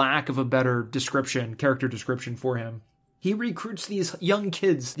 for a lack of a better character description for him. He recruits these young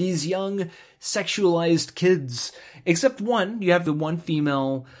kids, these young sexualized kids, except one. You have the one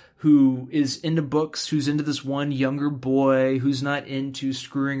female who is into books, who's into this one younger boy who's not into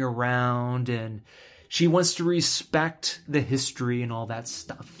screwing around, and she wants to respect the history and all that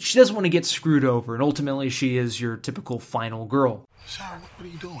stuff. She doesn't want to get screwed over, and ultimately she is your typical final girl. Sarah, what are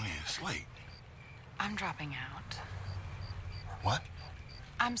you doing here? It's late. I'm dropping out. What?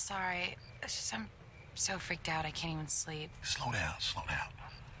 I'm sorry. It's just I'm so freaked out I can't even sleep. Slow down.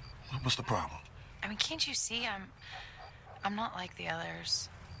 What's the problem? I mean, can't you see I'm not like the others?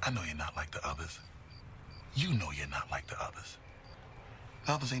 I know you're not like the others. You know you're not like the others.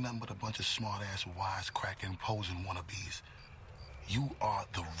 The others ain't nothing but a bunch of smart-ass, wisecracking, posing wannabes. You are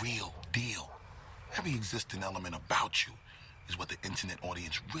the real deal. Every existing element about you is what the internet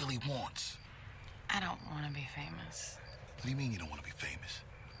audience really wants. I don't want to be famous. What do you mean you don't want to be famous?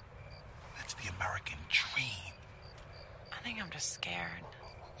 That's the American dream. I think I'm just scared.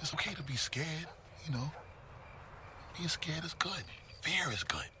 It's okay to be scared, Being scared is good. Fear is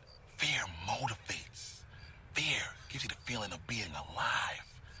good. Fear motivates. Fear gives you the feeling of being alive.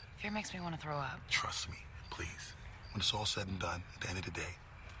 Fear makes me want to throw up. Trust me, please. When it's all said and done, at the end of the day,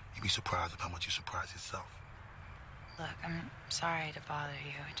 you'll be surprised at how much you surprise yourself. Look, I'm sorry to bother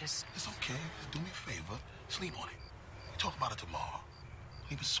you. It's okay. Just do me a favor. Sleep on it. We talk about it tomorrow.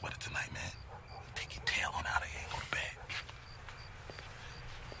 Don't even sweat it tonight, man. Take your tail on out of here and go to bed.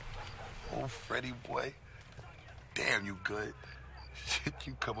 Oh, Freddie boy. Damn, you good. Shit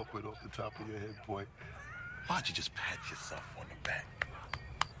you come up with off the top of your head, boy. Why don't you just pat yourself on the back?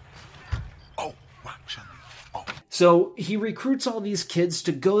 Oh, wow, oh. So he recruits all these kids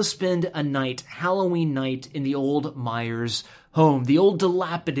to go spend a night, Halloween night, in the old Myers home, the old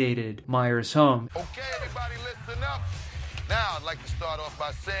dilapidated Myers home. Okay, everybody listen up. Now, I'd like to start off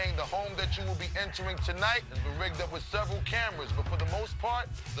by saying the home that you will be entering tonight has been rigged up with several cameras, but for the most part,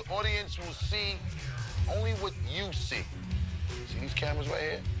 the audience will see only what you see. See these cameras right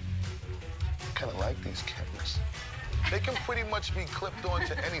here? I kind of like these cameras. They can pretty much be clipped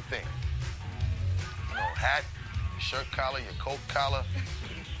onto anything. Hat, your shirt collar, your coat collar.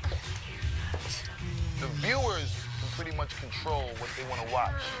 The viewers can pretty much control what they want to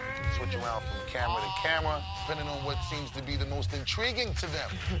watch. Switch around from camera to camera, depending on what seems to be the most intriguing to them.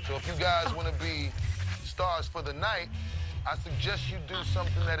 So if you guys want to be stars for the night, I suggest you do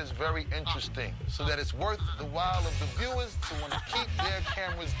something that is very interesting so that it's worth the while of the viewers to want to keep their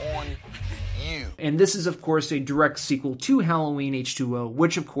cameras on you. And this is, of course, a direct sequel to Halloween H2O,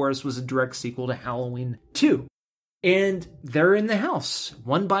 which, of course, was a direct sequel to Halloween 2. And they're in the house.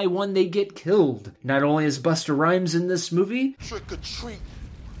 One by one, they get killed. Not only is Busta Rhymes in this movie, trick or treat,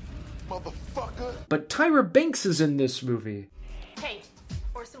 motherfucker, but Tyra Banks is in this movie. Hey,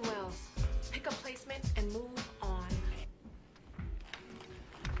 Orson Welles, pick a placement and move on.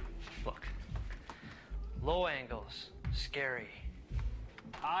 Look, low angles, scary.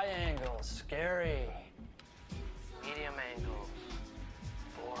 High angles, scary. Medium angles,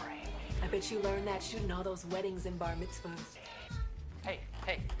 boring. I bet you learned that shooting all those weddings and bar mitzvahs. Hey,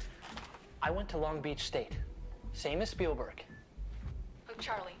 I went to Long Beach State. Same as Spielberg. Look,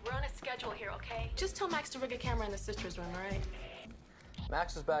 Charlie, we're on a schedule here, okay? Just tell Max to rig a camera in the sister's room, all right?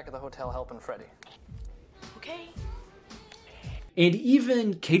 Max is back at the hotel helping Freddie. Okay. And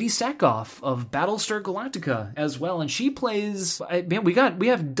even Katie Sackhoff of Battlestar Galactica as well. And she plays, man, we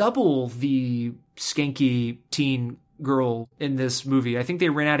have double the skanky teen girl in this movie. I think they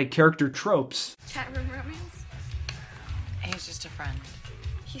ran out of character tropes. Chat room romance? He's just a friend.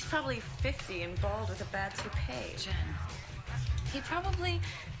 He's probably 50 and bald with a bad toupee. Jen. He probably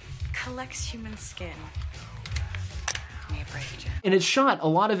collects human skin. Give me a break, Jen. And a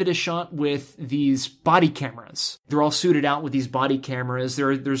lot of it is shot with these body cameras. They're all suited out with these body cameras.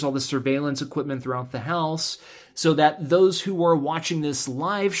 There's all the surveillance equipment throughout the house so that those who are watching this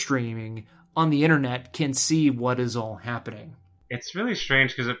live streaming on the internet can see what is all happening. It's really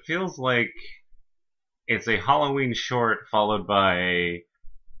strange because it feels like it's a Halloween short followed by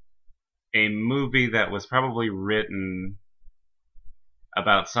a movie that was probably written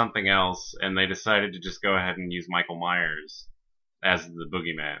about something else, and they decided to just go ahead and use Michael Myers as the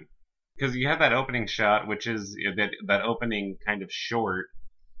boogeyman. Because you have that opening shot, which is that opening kind of short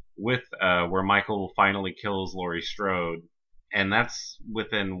with where Michael finally kills Laurie Strode, and that's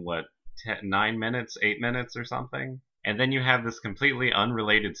within, 9 minutes, 8 minutes or something? And then you have this completely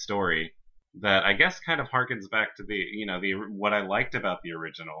unrelated story that I guess kind of harkens back to what I liked about the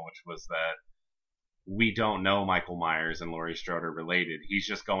original, which was that we don't know Michael Myers and Laurie Strode are related. He's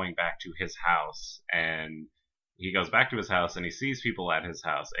just going back to his house, and he goes back to his house and he sees people at his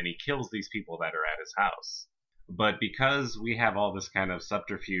house and he kills these people that are at his house. But because we have all this kind of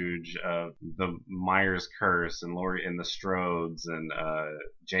subterfuge of the Myers curse and Laurie and the Strodes and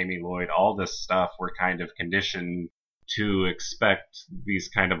Jamie Lloyd, all this stuff, we're kind of conditioned to expect these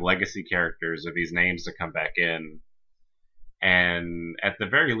kind of legacy characters or these names to come back in. And at the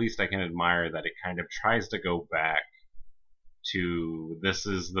very least, I can admire that it kind of tries to go back to this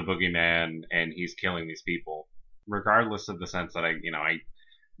is the boogeyman and he's killing these people, regardless of the sense that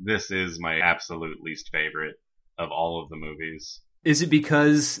this is my absolute least favorite of all of the movies. Is it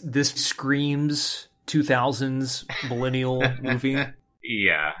because this screams 2000s millennial movie?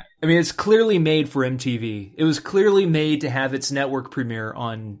 Yeah. I mean, it's clearly made for MTV. It was clearly made to have its network premiere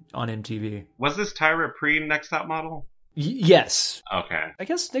on MTV. Was this Tyra pre-Next Top Model? Yes. Okay. I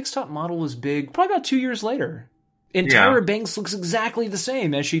guess Next Top Model was big probably about 2 years later. And Tyra Banks looks exactly the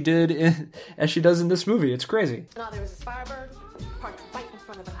same as she does in this movie. It's crazy. No, there was this Firebird parked right in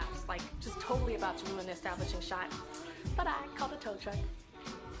front of the house, like just totally about to ruin the establishing shot. But I called a tow truck.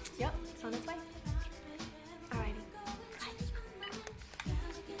 Yep, it's on its way. Alrighty.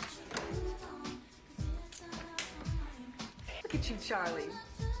 Look at you, Charlie.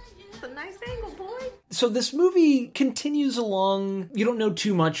 It's a nice angle, boy. So this movie continues along. You don't know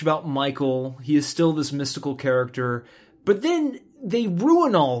too much about Michael. He is still this mystical character. But then they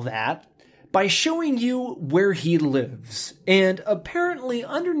ruin all that by showing you where he lives. And apparently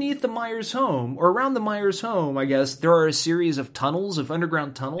underneath the Myers home, or around the Myers home, I guess, there are a series of tunnels, of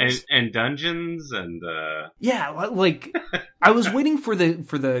underground tunnels. And dungeons and... Yeah, like... I was waiting for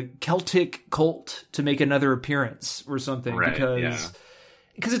the Celtic cult to make another appearance or something. Right,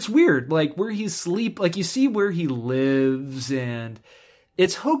 Because it's weird, like where he like you see where he lives, and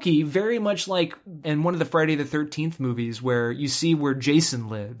it's hokey, very much like in one of the Friday the 13th movies where you see where Jason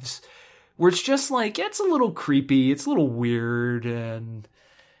lives, where it's just like, it's a little creepy, it's a little weird, and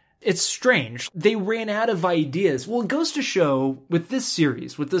it's strange. They ran out of ideas. Well, it goes to show with this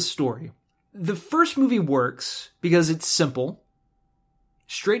series, with this story, the first movie works because it's simple,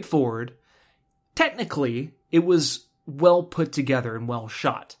 straightforward. Technically, it was well put together and well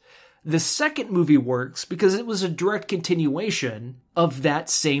shot. The second movie works because it was a direct continuation of that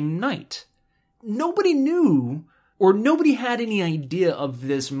same night. Nobody knew, or nobody had any idea of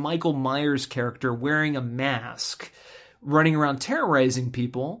this Michael Myers character wearing a mask, running around terrorizing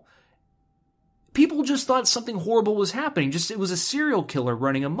people. People just thought something horrible was happening. It was a serial killer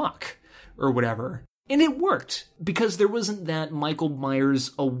running amok, or whatever. And it worked, because there wasn't that Michael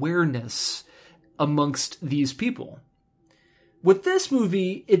Myers awareness amongst these people. With this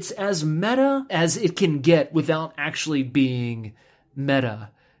movie, it's as meta as it can get without actually being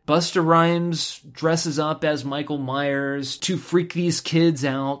meta. Busta Rhymes dresses up as Michael Myers to freak these kids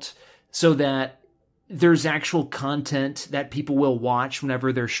out so that there's actual content that people will watch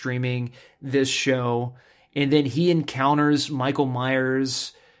whenever they're streaming this show. And then he encounters Michael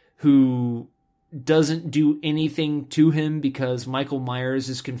Myers, who doesn't do anything to him because Michael Myers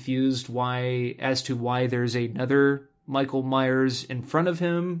is confused as to why there's another Michael Myers in front of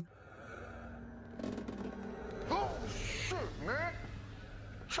him. Oh, shit, man.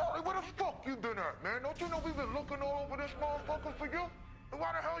 Charlie, where the fuck you been at, man? Don't you know we've been looking all over this motherfucker for you? And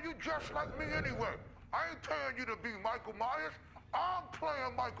why the hell you dressed like me anyway? I ain't paying you to be Michael Myers. I'm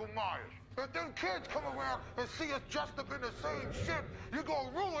playing Michael Myers. If them kids come around and see us dressed up in the same shit, you're gonna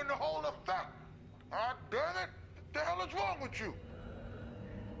ruin the whole effect. Ah, damn it. What the hell is wrong with you?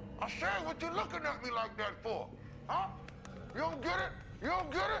 I said, what you looking at me like that for? Huh? You don't get it? You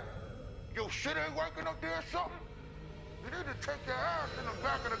don't get it? Your shit ain't working up there or something? You need to take your ass in the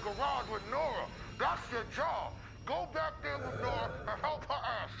back of the garage with Nora. That's your job. Go back there with Nora and help her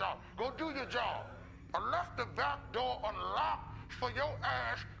ass out. Go do your job. I left the back door unlocked for your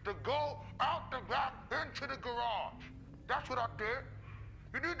ass to go out the back into the garage. That's what I did.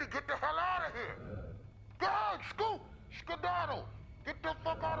 You need to get the hell out of here. Go ahead, scoot, skedaddle. Get the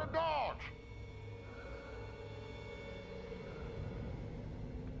fuck out of Dodge.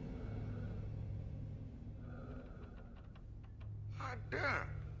 God damn.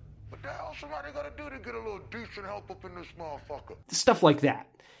 What the hell somebody gotta do to get a little decent help up in this motherfucker? Stuff like that.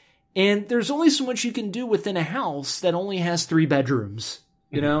 And there's only so much you can do within a house that only has 3 bedrooms,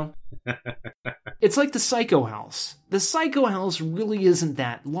 you know? It's like the Psycho house. The Psycho house really isn't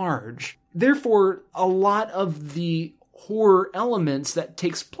that large. Therefore, a lot of the horror elements that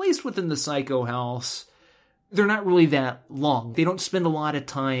takes place within the Psycho house, they're not really that long. They don't spend a lot of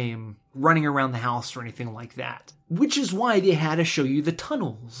time running around the house or anything like that. Which is why they had to show you the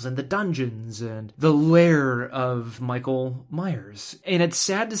tunnels and the dungeons and the lair of Michael Myers. And it's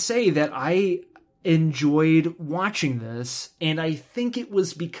sad to say that I enjoyed watching this, and I think it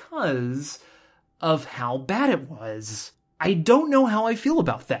was because of how bad it was. I don't know how I feel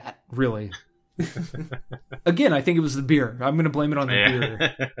about that, really. Again, I think it was the beer. I'm going to blame it on the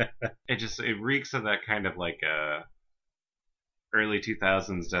beer. It reeks of that kind of like early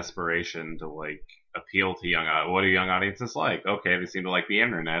 2000s desperation to like appeal to what do young audiences like? Okay, they seem to like the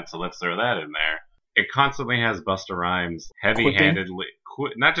internet, so let's throw that in there. It constantly has Busta Rhymes heavy-handedly,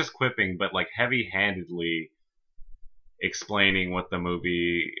 not just quipping, but like heavy-handedly explaining what the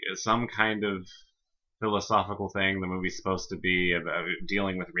movie, some kind of philosophical thing the movie's supposed to be about,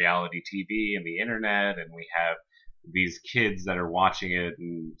 dealing with reality TV and the internet, and we have these kids that are watching it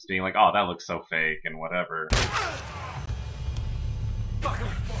and being like, oh, that looks so fake and whatever.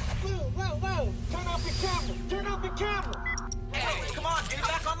 Whoa. Turn off your camera. Hey, come on, get it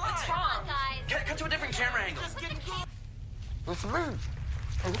back online. What's wrong, guys? Cut to a different camera angle. It's me.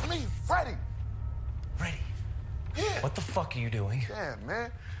 It's me, Freddy. Freddy? Yeah. What the fuck are you doing? Damn,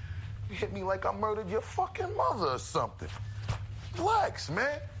 man. You hit me like I murdered your fucking mother or something. Relax,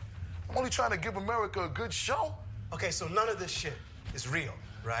 man. I'm only trying to give America a good show. Okay, so none of this shit is real,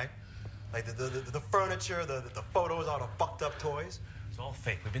 right? Like the furniture, the photos, all the fucked up toys. It's all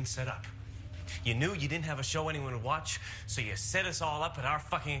fake. We've been set up. You knew you didn't have a show anyone would watch, so you set us all up at our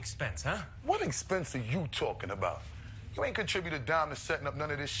fucking expense, huh? What expense are you talking about? You ain't contributed dime to setting up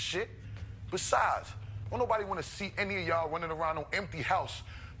none of this shit. Besides, don't nobody want to see any of y'all running around no empty house,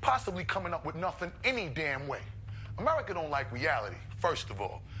 possibly coming up with nothing any damn way. America don't like reality, first of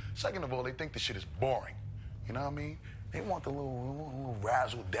all. Second of all, they think the shit is boring. You know what I mean? They want the little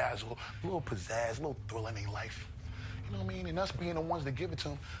razzle-dazzle, little pizzazz, little thrill in their life. You know what I mean? And us being the ones that give it to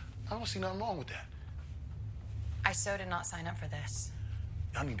them, I don't see nothing wrong with that. I so did not sign up for this.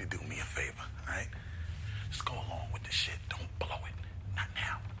 Y'all need to do me a favor, all right? Just go along with the shit. Don't blow it. Not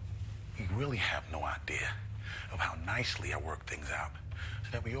now. You really have no idea of how nicely I work things out so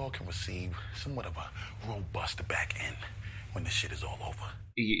that we all can receive somewhat of a robust back end when the shit is all over.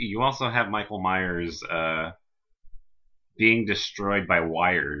 You also have Michael Myers being destroyed by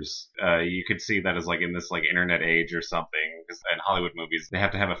wires. You could see that as like in this like internet age or something, because in Hollywood movies they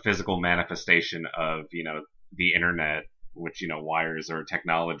have to have a physical manifestation of, you know, the internet, which, you know, wires or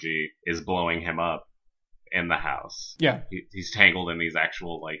technology is blowing him up in the house. Yeah. He's tangled in these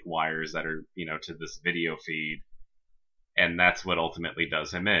actual like wires that are, you know, to this video feed. And that's what ultimately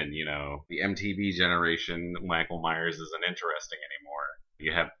does him in, you know. The MTV generation, Michael Myers isn't interesting anymore.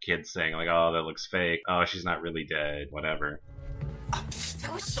 You have kids saying like, oh, that looks fake. Oh, she's not really dead. Whatever.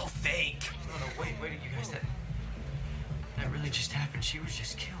 That was so fake. No, wait, you guys, that really just happened. She was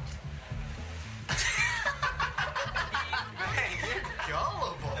just killed. Man, you're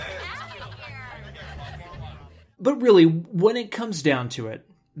gullible. But really, when it comes down to it,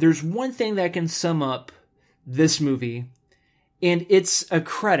 there's one thing that can sum up this movie, and it's a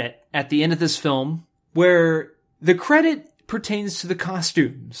credit at the end of this film, where the credit pertains to the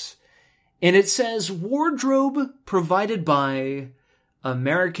costumes. And it says, wardrobe provided by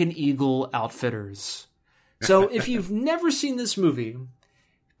American Eagle Outfitters. So if you've never seen this movie,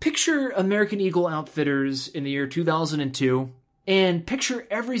 picture American Eagle Outfitters in the year 2002, and picture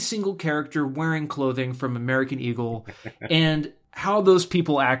every single character wearing clothing from American Eagle, and how those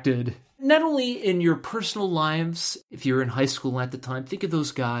people acted. Not only in your personal lives, if you're in high school at the time, think of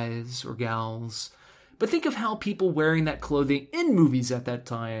those guys or gals, but think of how people wearing that clothing in movies at that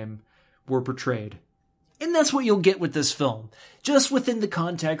time were portrayed. And that's what you'll get with this film, just within the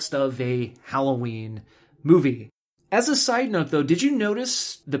context of a Halloween movie. As a side note, though, did you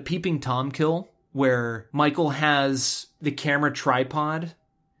notice the Peeping Tom kill, where Michael has the camera tripod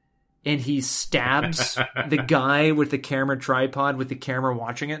and he stabs the guy with the camera tripod with the camera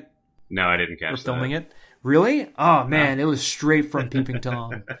watching it? No, I didn't catch for filming that. it. Really? Oh man, it was straight from Peeping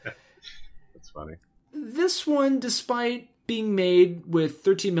Tom. That's funny. This one, despite being made with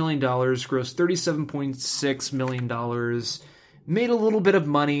 $13 million, grossed $37.6 million, made a little bit of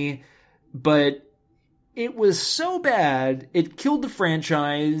money, but it was so bad, it killed the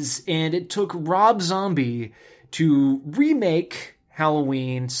franchise, and it took Rob Zombie to remake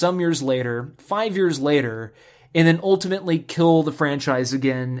Halloween some years later, 5 years later, and then ultimately kill the franchise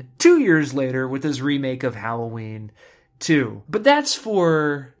again 2 years later with his remake of Halloween 2. But that's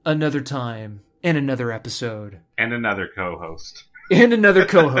for another time and another episode. And another co-host. And another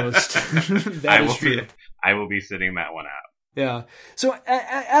co-host. That is true. I will be sitting that one out. Yeah. So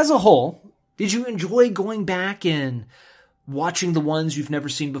as a whole, did you enjoy going back and watching the ones you've never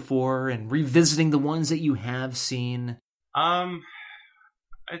seen before and revisiting the ones that you have seen? To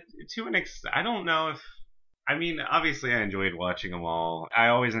an extent, I don't know if... I mean, obviously I enjoyed watching them all. I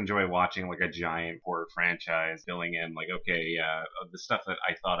always enjoy watching like a giant horror franchise, filling in like, okay, the stuff that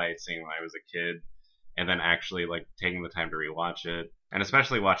I thought I had seen when I was a kid, and then actually like taking the time to rewatch it. And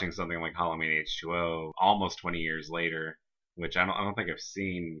especially watching something like Halloween H2O almost 20 years later, which I don't think I've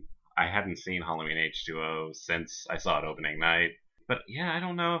seen. I hadn't seen Halloween H2O since I saw it opening night. But yeah, I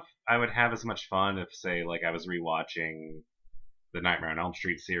don't know if I would have as much fun if, say, like I was rewatching the Nightmare on Elm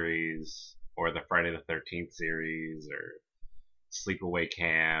Street series, or the Friday the 13th series, or Sleepaway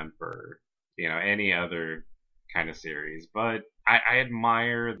Camp, or, you know, any other kind of series. But I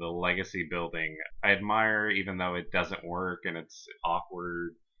admire the legacy building. I admire, even though it doesn't work and it's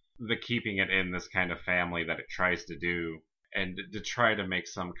awkward, the keeping it in this kind of family that it tries to do, and to try to make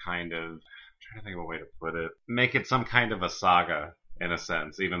some kind of, I'm trying to think of a way to put it, make it some kind of a saga, in a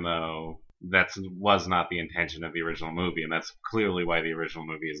sense, even though that was not the intention of the original movie, and that's clearly why the original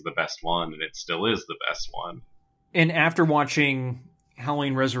movie is the best one, and it still is the best one. And after watching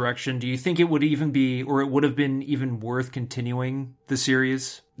Halloween Resurrection, do you think it would even be, or it would have been even worth continuing the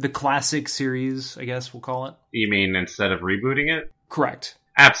series? The classic series, I guess we'll call it. You mean instead of rebooting it? Correct.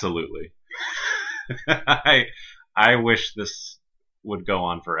 Absolutely. I wish this would go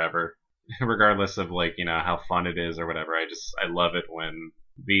on forever, regardless of, like, you know, how fun it is or whatever. I love it when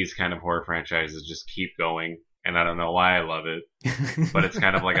these kind of horror franchises just keep going, and I don't know why I love it, but it's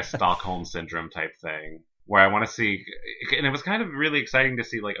kind of like a Stockholm Syndrome type thing, where I want to see, and it was kind of really exciting to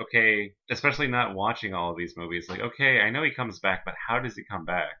see, like, okay, especially not watching all of these movies, like, okay, I know he comes back, but how does he come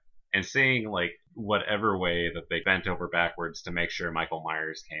back? And seeing, like, whatever way that they bent over backwards to make sure Michael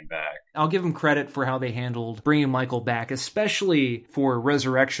Myers came back. I'll give them credit for how they handled bringing Michael back, especially for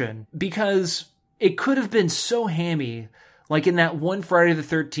Resurrection, because it could have been so hammy, like in that one Friday the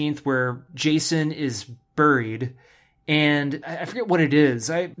 13th where Jason is buried, and I forget what it is.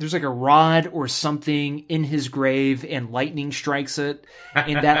 There's like a rod or something in his grave, and lightning strikes it,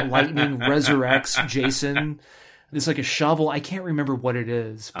 and that lightning resurrects Jason. It's like a shovel. I can't remember what it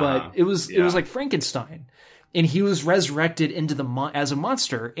is, but it was like Frankenstein, and he was resurrected into as a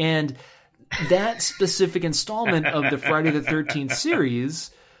monster. And that specific installment of the Friday the 13th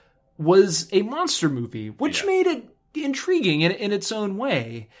series was a monster movie, which made it intriguing in its own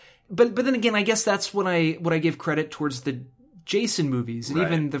way. But then again, I guess that's what I give credit towards the Jason movies and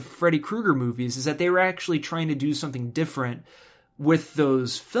even the Freddy Krueger movies, is that they were actually trying to do something different with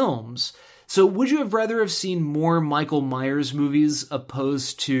those films. So would you have rather have seen more Michael Myers movies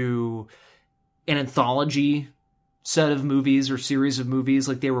opposed to an anthology set of movies or series of movies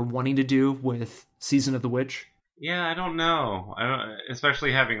like they were wanting to do with Season of the Witch? Yeah, I don't know.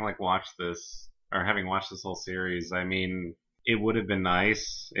 Especially having watched this whole series. I mean, it would have been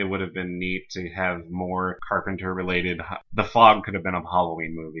nice. It would have been neat to have more Carpenter related. The Fog could have been a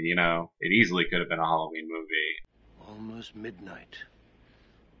Halloween movie, you know? It easily could have been a Halloween movie. Almost midnight.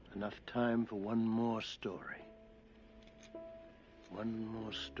 Enough time for one more story. One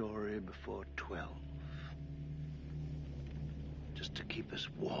more story before 12. Just to keep us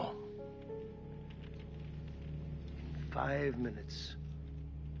warm. In 5 minutes,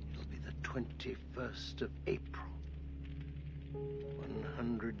 it'll be the 21st of April.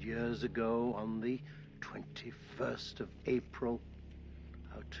 100 years ago, on the 21st of April,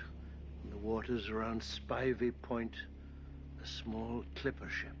 out in the waters around Spivey Point, a small clipper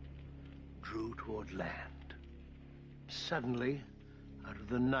ship drew toward land. Suddenly, out of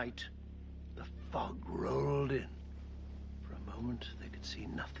the night, the fog rolled in. For a moment, they could see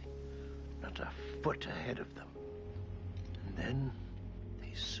nothing, not a foot ahead of them. And then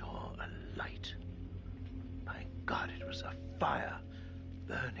they saw a light. By God, it was a fire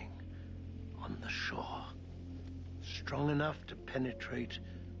burning on the shore, strong enough to penetrate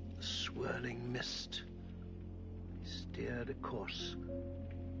the swirling mist. They steered a course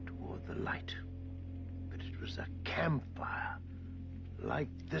for the light. But it was a campfire like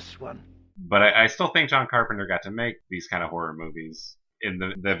this one. But I still think John Carpenter got to make these kind of horror movies in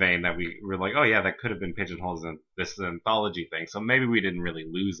the vein that we were like, oh yeah, that could have been pigeonholed in this anthology thing. So maybe we didn't really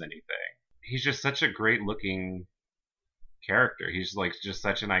lose anything. He's just such a great looking character. He's like just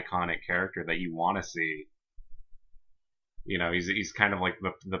such an iconic character that you want to see. You know, he's kind of like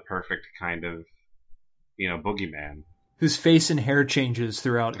the perfect kind of, you know, boogeyman. Whose face and hair changes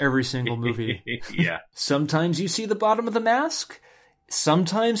throughout every single movie. Yeah. Sometimes you see the bottom of the mask.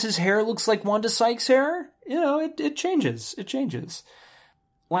 Sometimes his hair looks like Wanda Sykes' hair. You know, it changes. It changes.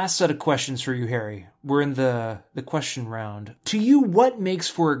 Last set of questions for you, Harry. We're in the question round. To you, what makes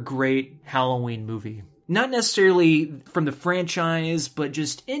for a great Halloween movie? Not necessarily from the franchise, but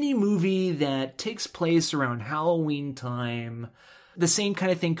just any movie that takes place around Halloween time. The same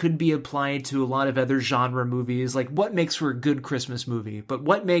kind of thing could be applied to a lot of other genre movies. Like, what makes for a good Christmas movie? But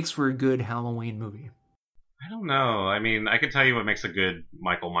what makes for a good Halloween movie? I don't know. I mean, I could tell you what makes a good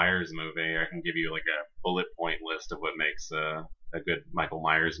Michael Myers movie. I can give you like a bullet point list of what makes a good Michael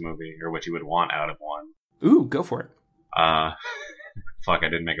Myers movie, or what you would want out of one. Ooh, go for it. Fuck, I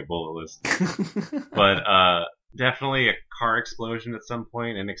didn't make a bullet list. But definitely a car explosion at some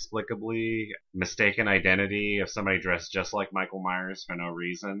point, inexplicably. Mistaken identity of somebody dressed just like Michael Myers for no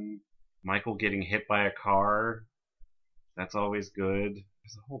reason. Michael getting hit by a car. That's always good.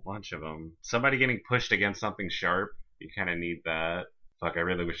 There's a whole bunch of them. Somebody getting pushed against something sharp. You kind of need that. Fuck, I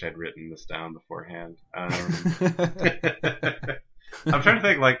really wish I'd written this down beforehand. I'm trying to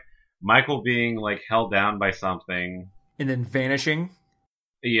think, like, Michael being, like, held down by something. And then vanishing?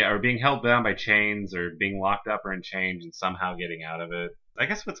 Yeah, or being held down by chains, or being locked up or in chains and somehow getting out of it. I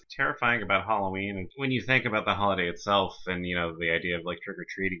guess what's terrifying about Halloween, and when you think about the holiday itself and, you know, the idea of, like,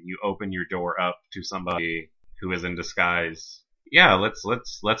 trick-or-treating, you open your door up to somebody who is in disguise. Yeah,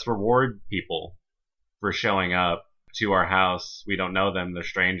 let's reward people for showing up to our house. We don't know them, they're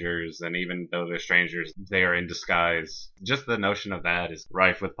strangers, and even though they're strangers, they are in disguise. Just the notion of that is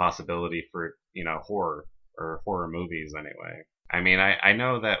rife with possibility for, you know, horror, or horror movies anyway. I mean, I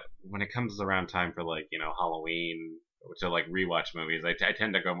know that when it comes around time for, like, you know, Halloween, to like rewatch movies, I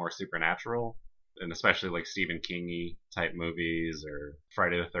tend to go more supernatural, and especially like Stephen King-y type movies, or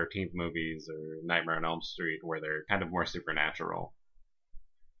Friday the 13th movies, or Nightmare on Elm Street, where they're kind of more supernatural.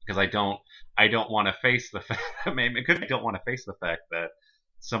 Because I don't want to face the fact. I don't want to face the fact that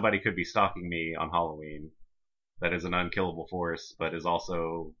somebody could be stalking me on Halloween. That is an unkillable force, but is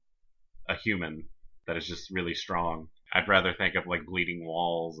also a human that is just really strong. I'd rather think of like bleeding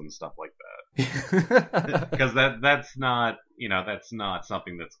walls and stuff like that, because that's not, you know, that's not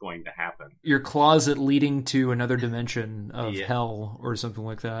something that's going to happen. Your closet leading to another dimension of hell or something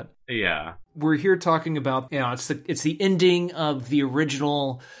like that. Yeah, we're here talking about, you know, it's the ending of the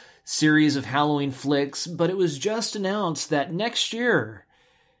original series of Halloween flicks, but it was just announced that next year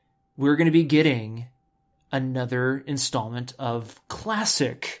we're going to be getting another installment of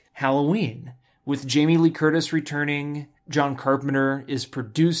classic Halloween. With Jamie Lee Curtis returning, John Carpenter is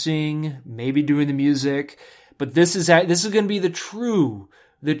producing, maybe doing the music, but this is going to be the true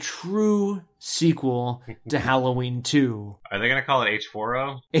sequel to Halloween 2. Are they going to call it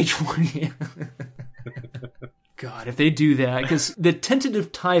H4O? H4O. God, if they do that, because the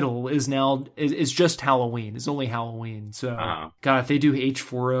tentative title is just Halloween. It's only Halloween. So, God, if they do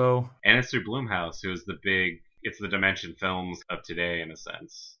H4O, and it's through Blumhouse, who is it's the Dimension Films of today in a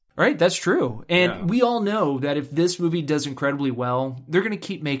sense. Right, that's true. And we all know that if this movie does incredibly well, they're going to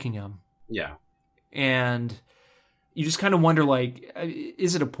keep making them. Yeah. And you just kind of wonder, like,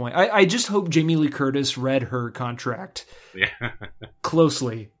 is it a point? I just hope Jamie Lee Curtis read her contract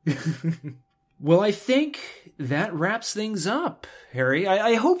closely. Well, I think that wraps things up, Harry.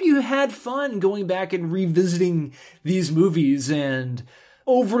 I hope you had fun going back and revisiting these movies and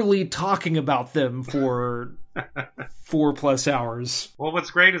overly talking about them for 4+ hours. Well,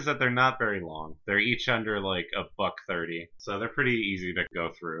 what's great is that they're not very long. They're each under like $1.30, so they're pretty easy to go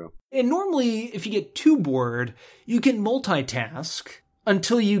through. And normally, if you get too bored, you can multitask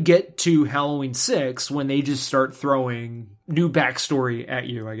until you get to Halloween 6, when they just start throwing new backstory at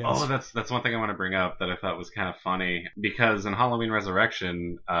you, I guess. Oh, that's one thing I want to bring up that I thought was kind of funny, because in Halloween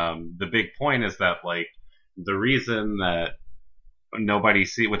Resurrection, the big point is that, like, the reason that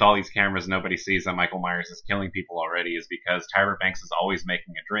with all these cameras, nobody sees that Michael Myers is killing people already is because Tyra Banks is always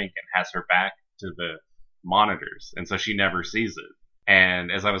making a drink and has her back to the monitors, and so she never sees it. And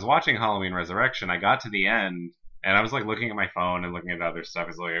as I was watching Halloween Resurrection, I got to the end, and I was like looking at my phone and looking at other stuff. I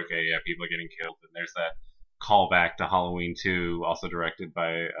was like, okay, yeah, people are getting killed, and there's that callback to Halloween 2, also directed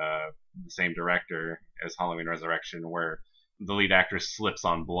by the same director as Halloween Resurrection, where the lead actress slips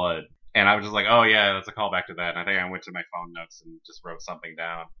on blood. And I was just like, oh yeah, that's a callback to that. And I think I went to my phone notes and just wrote something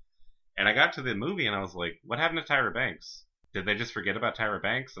down. And I got to the movie and I was like, what happened to Tyra Banks? Did they just forget about Tyra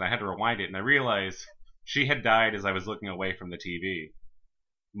Banks? And I had to rewind it and I realized she had died as I was looking away from the TV.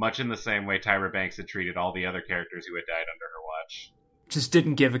 Much in the same way Tyra Banks had treated all the other characters who had died under her watch. Just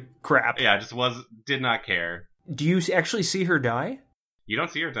didn't give a crap. Yeah, did not care. Do you actually see her die? You don't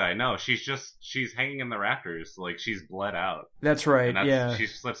see her die. No, she's hanging in the rafters. Like, she's bled out. That's right, yeah. She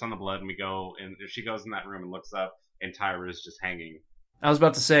slips on the blood and she goes in that room and looks up and Tyra's just hanging. I was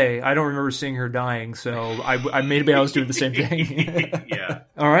about to say, I don't remember seeing her dying, so maybe I was doing the same thing. Yeah.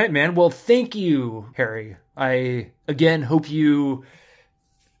 All right, man. Well, thank you, Harry. I, again, hope you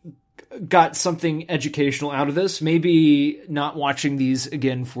got something educational out of this. Maybe not watching these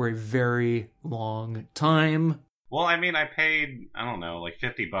again for a very long time. Well, I mean, I paid, I don't know, like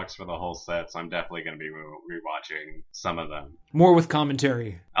 $50 for the whole set, so I'm definitely going to be rewatching some of them. More with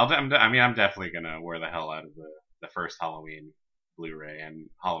commentary. I'm definitely going to wear the hell out of the first Halloween Blu-ray and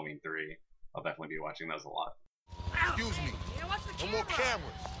Halloween 3. I'll definitely be watching those a lot. Excuse me. No more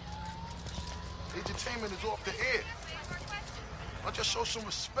cameras. Entertainment is off the air. I'll just show some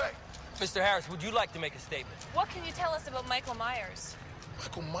respect. Mr. Harris, would you like to make a statement? What can you tell us about Michael Myers?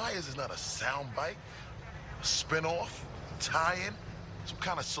 Michael Myers is not a soundbite, a spinoff, tie-in, some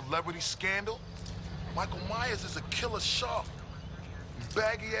kind of celebrity scandal. Michael Myers is a killer shark in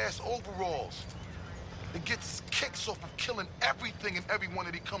baggy-ass overalls. It gets his kicks off of killing everything and everyone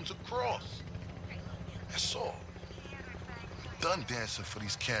that he comes across. That's all. I'm done dancing for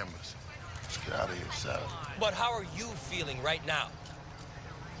these cameras. Let's get out of here, Sal. But how are you feeling right now?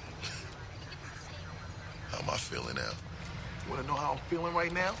 How am I feeling now? You want to know how I'm feeling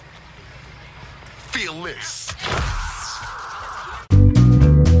right now? Fearless.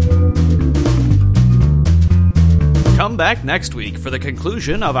 Come back next week for the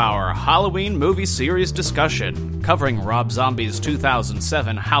conclusion of our Halloween movie series discussion, covering Rob Zombie's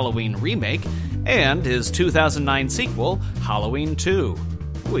 2007 Halloween remake and his 2009 sequel, Halloween 2.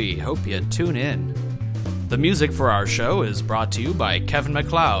 We hope you tune in. The music for our show is brought to you by Kevin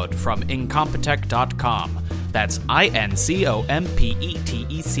MacLeod from Incompetech.com. That's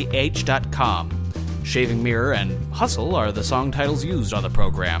INCOMPETECH.com. Shaving Mirror and Hustle are the song titles used on the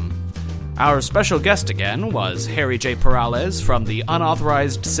program. Our special guest again was Harry J. Perales from the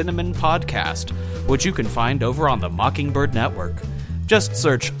Unauthorized Cinnamon Podcast, which you can find over on the Mockingbird Network. Just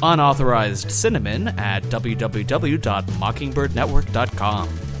search Unauthorized Cinnamon at www.mockingbirdnetwork.com.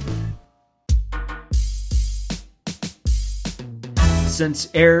 Since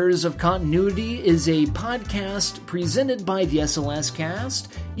Heirs of Continuity is a podcast presented by the SLS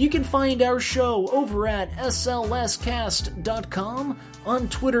Cast, you can find our show over at slscast.com, on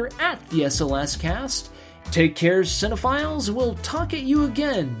Twitter at the SLS Cast. Take care, cinephiles. We'll talk at you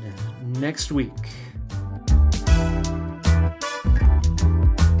again next week.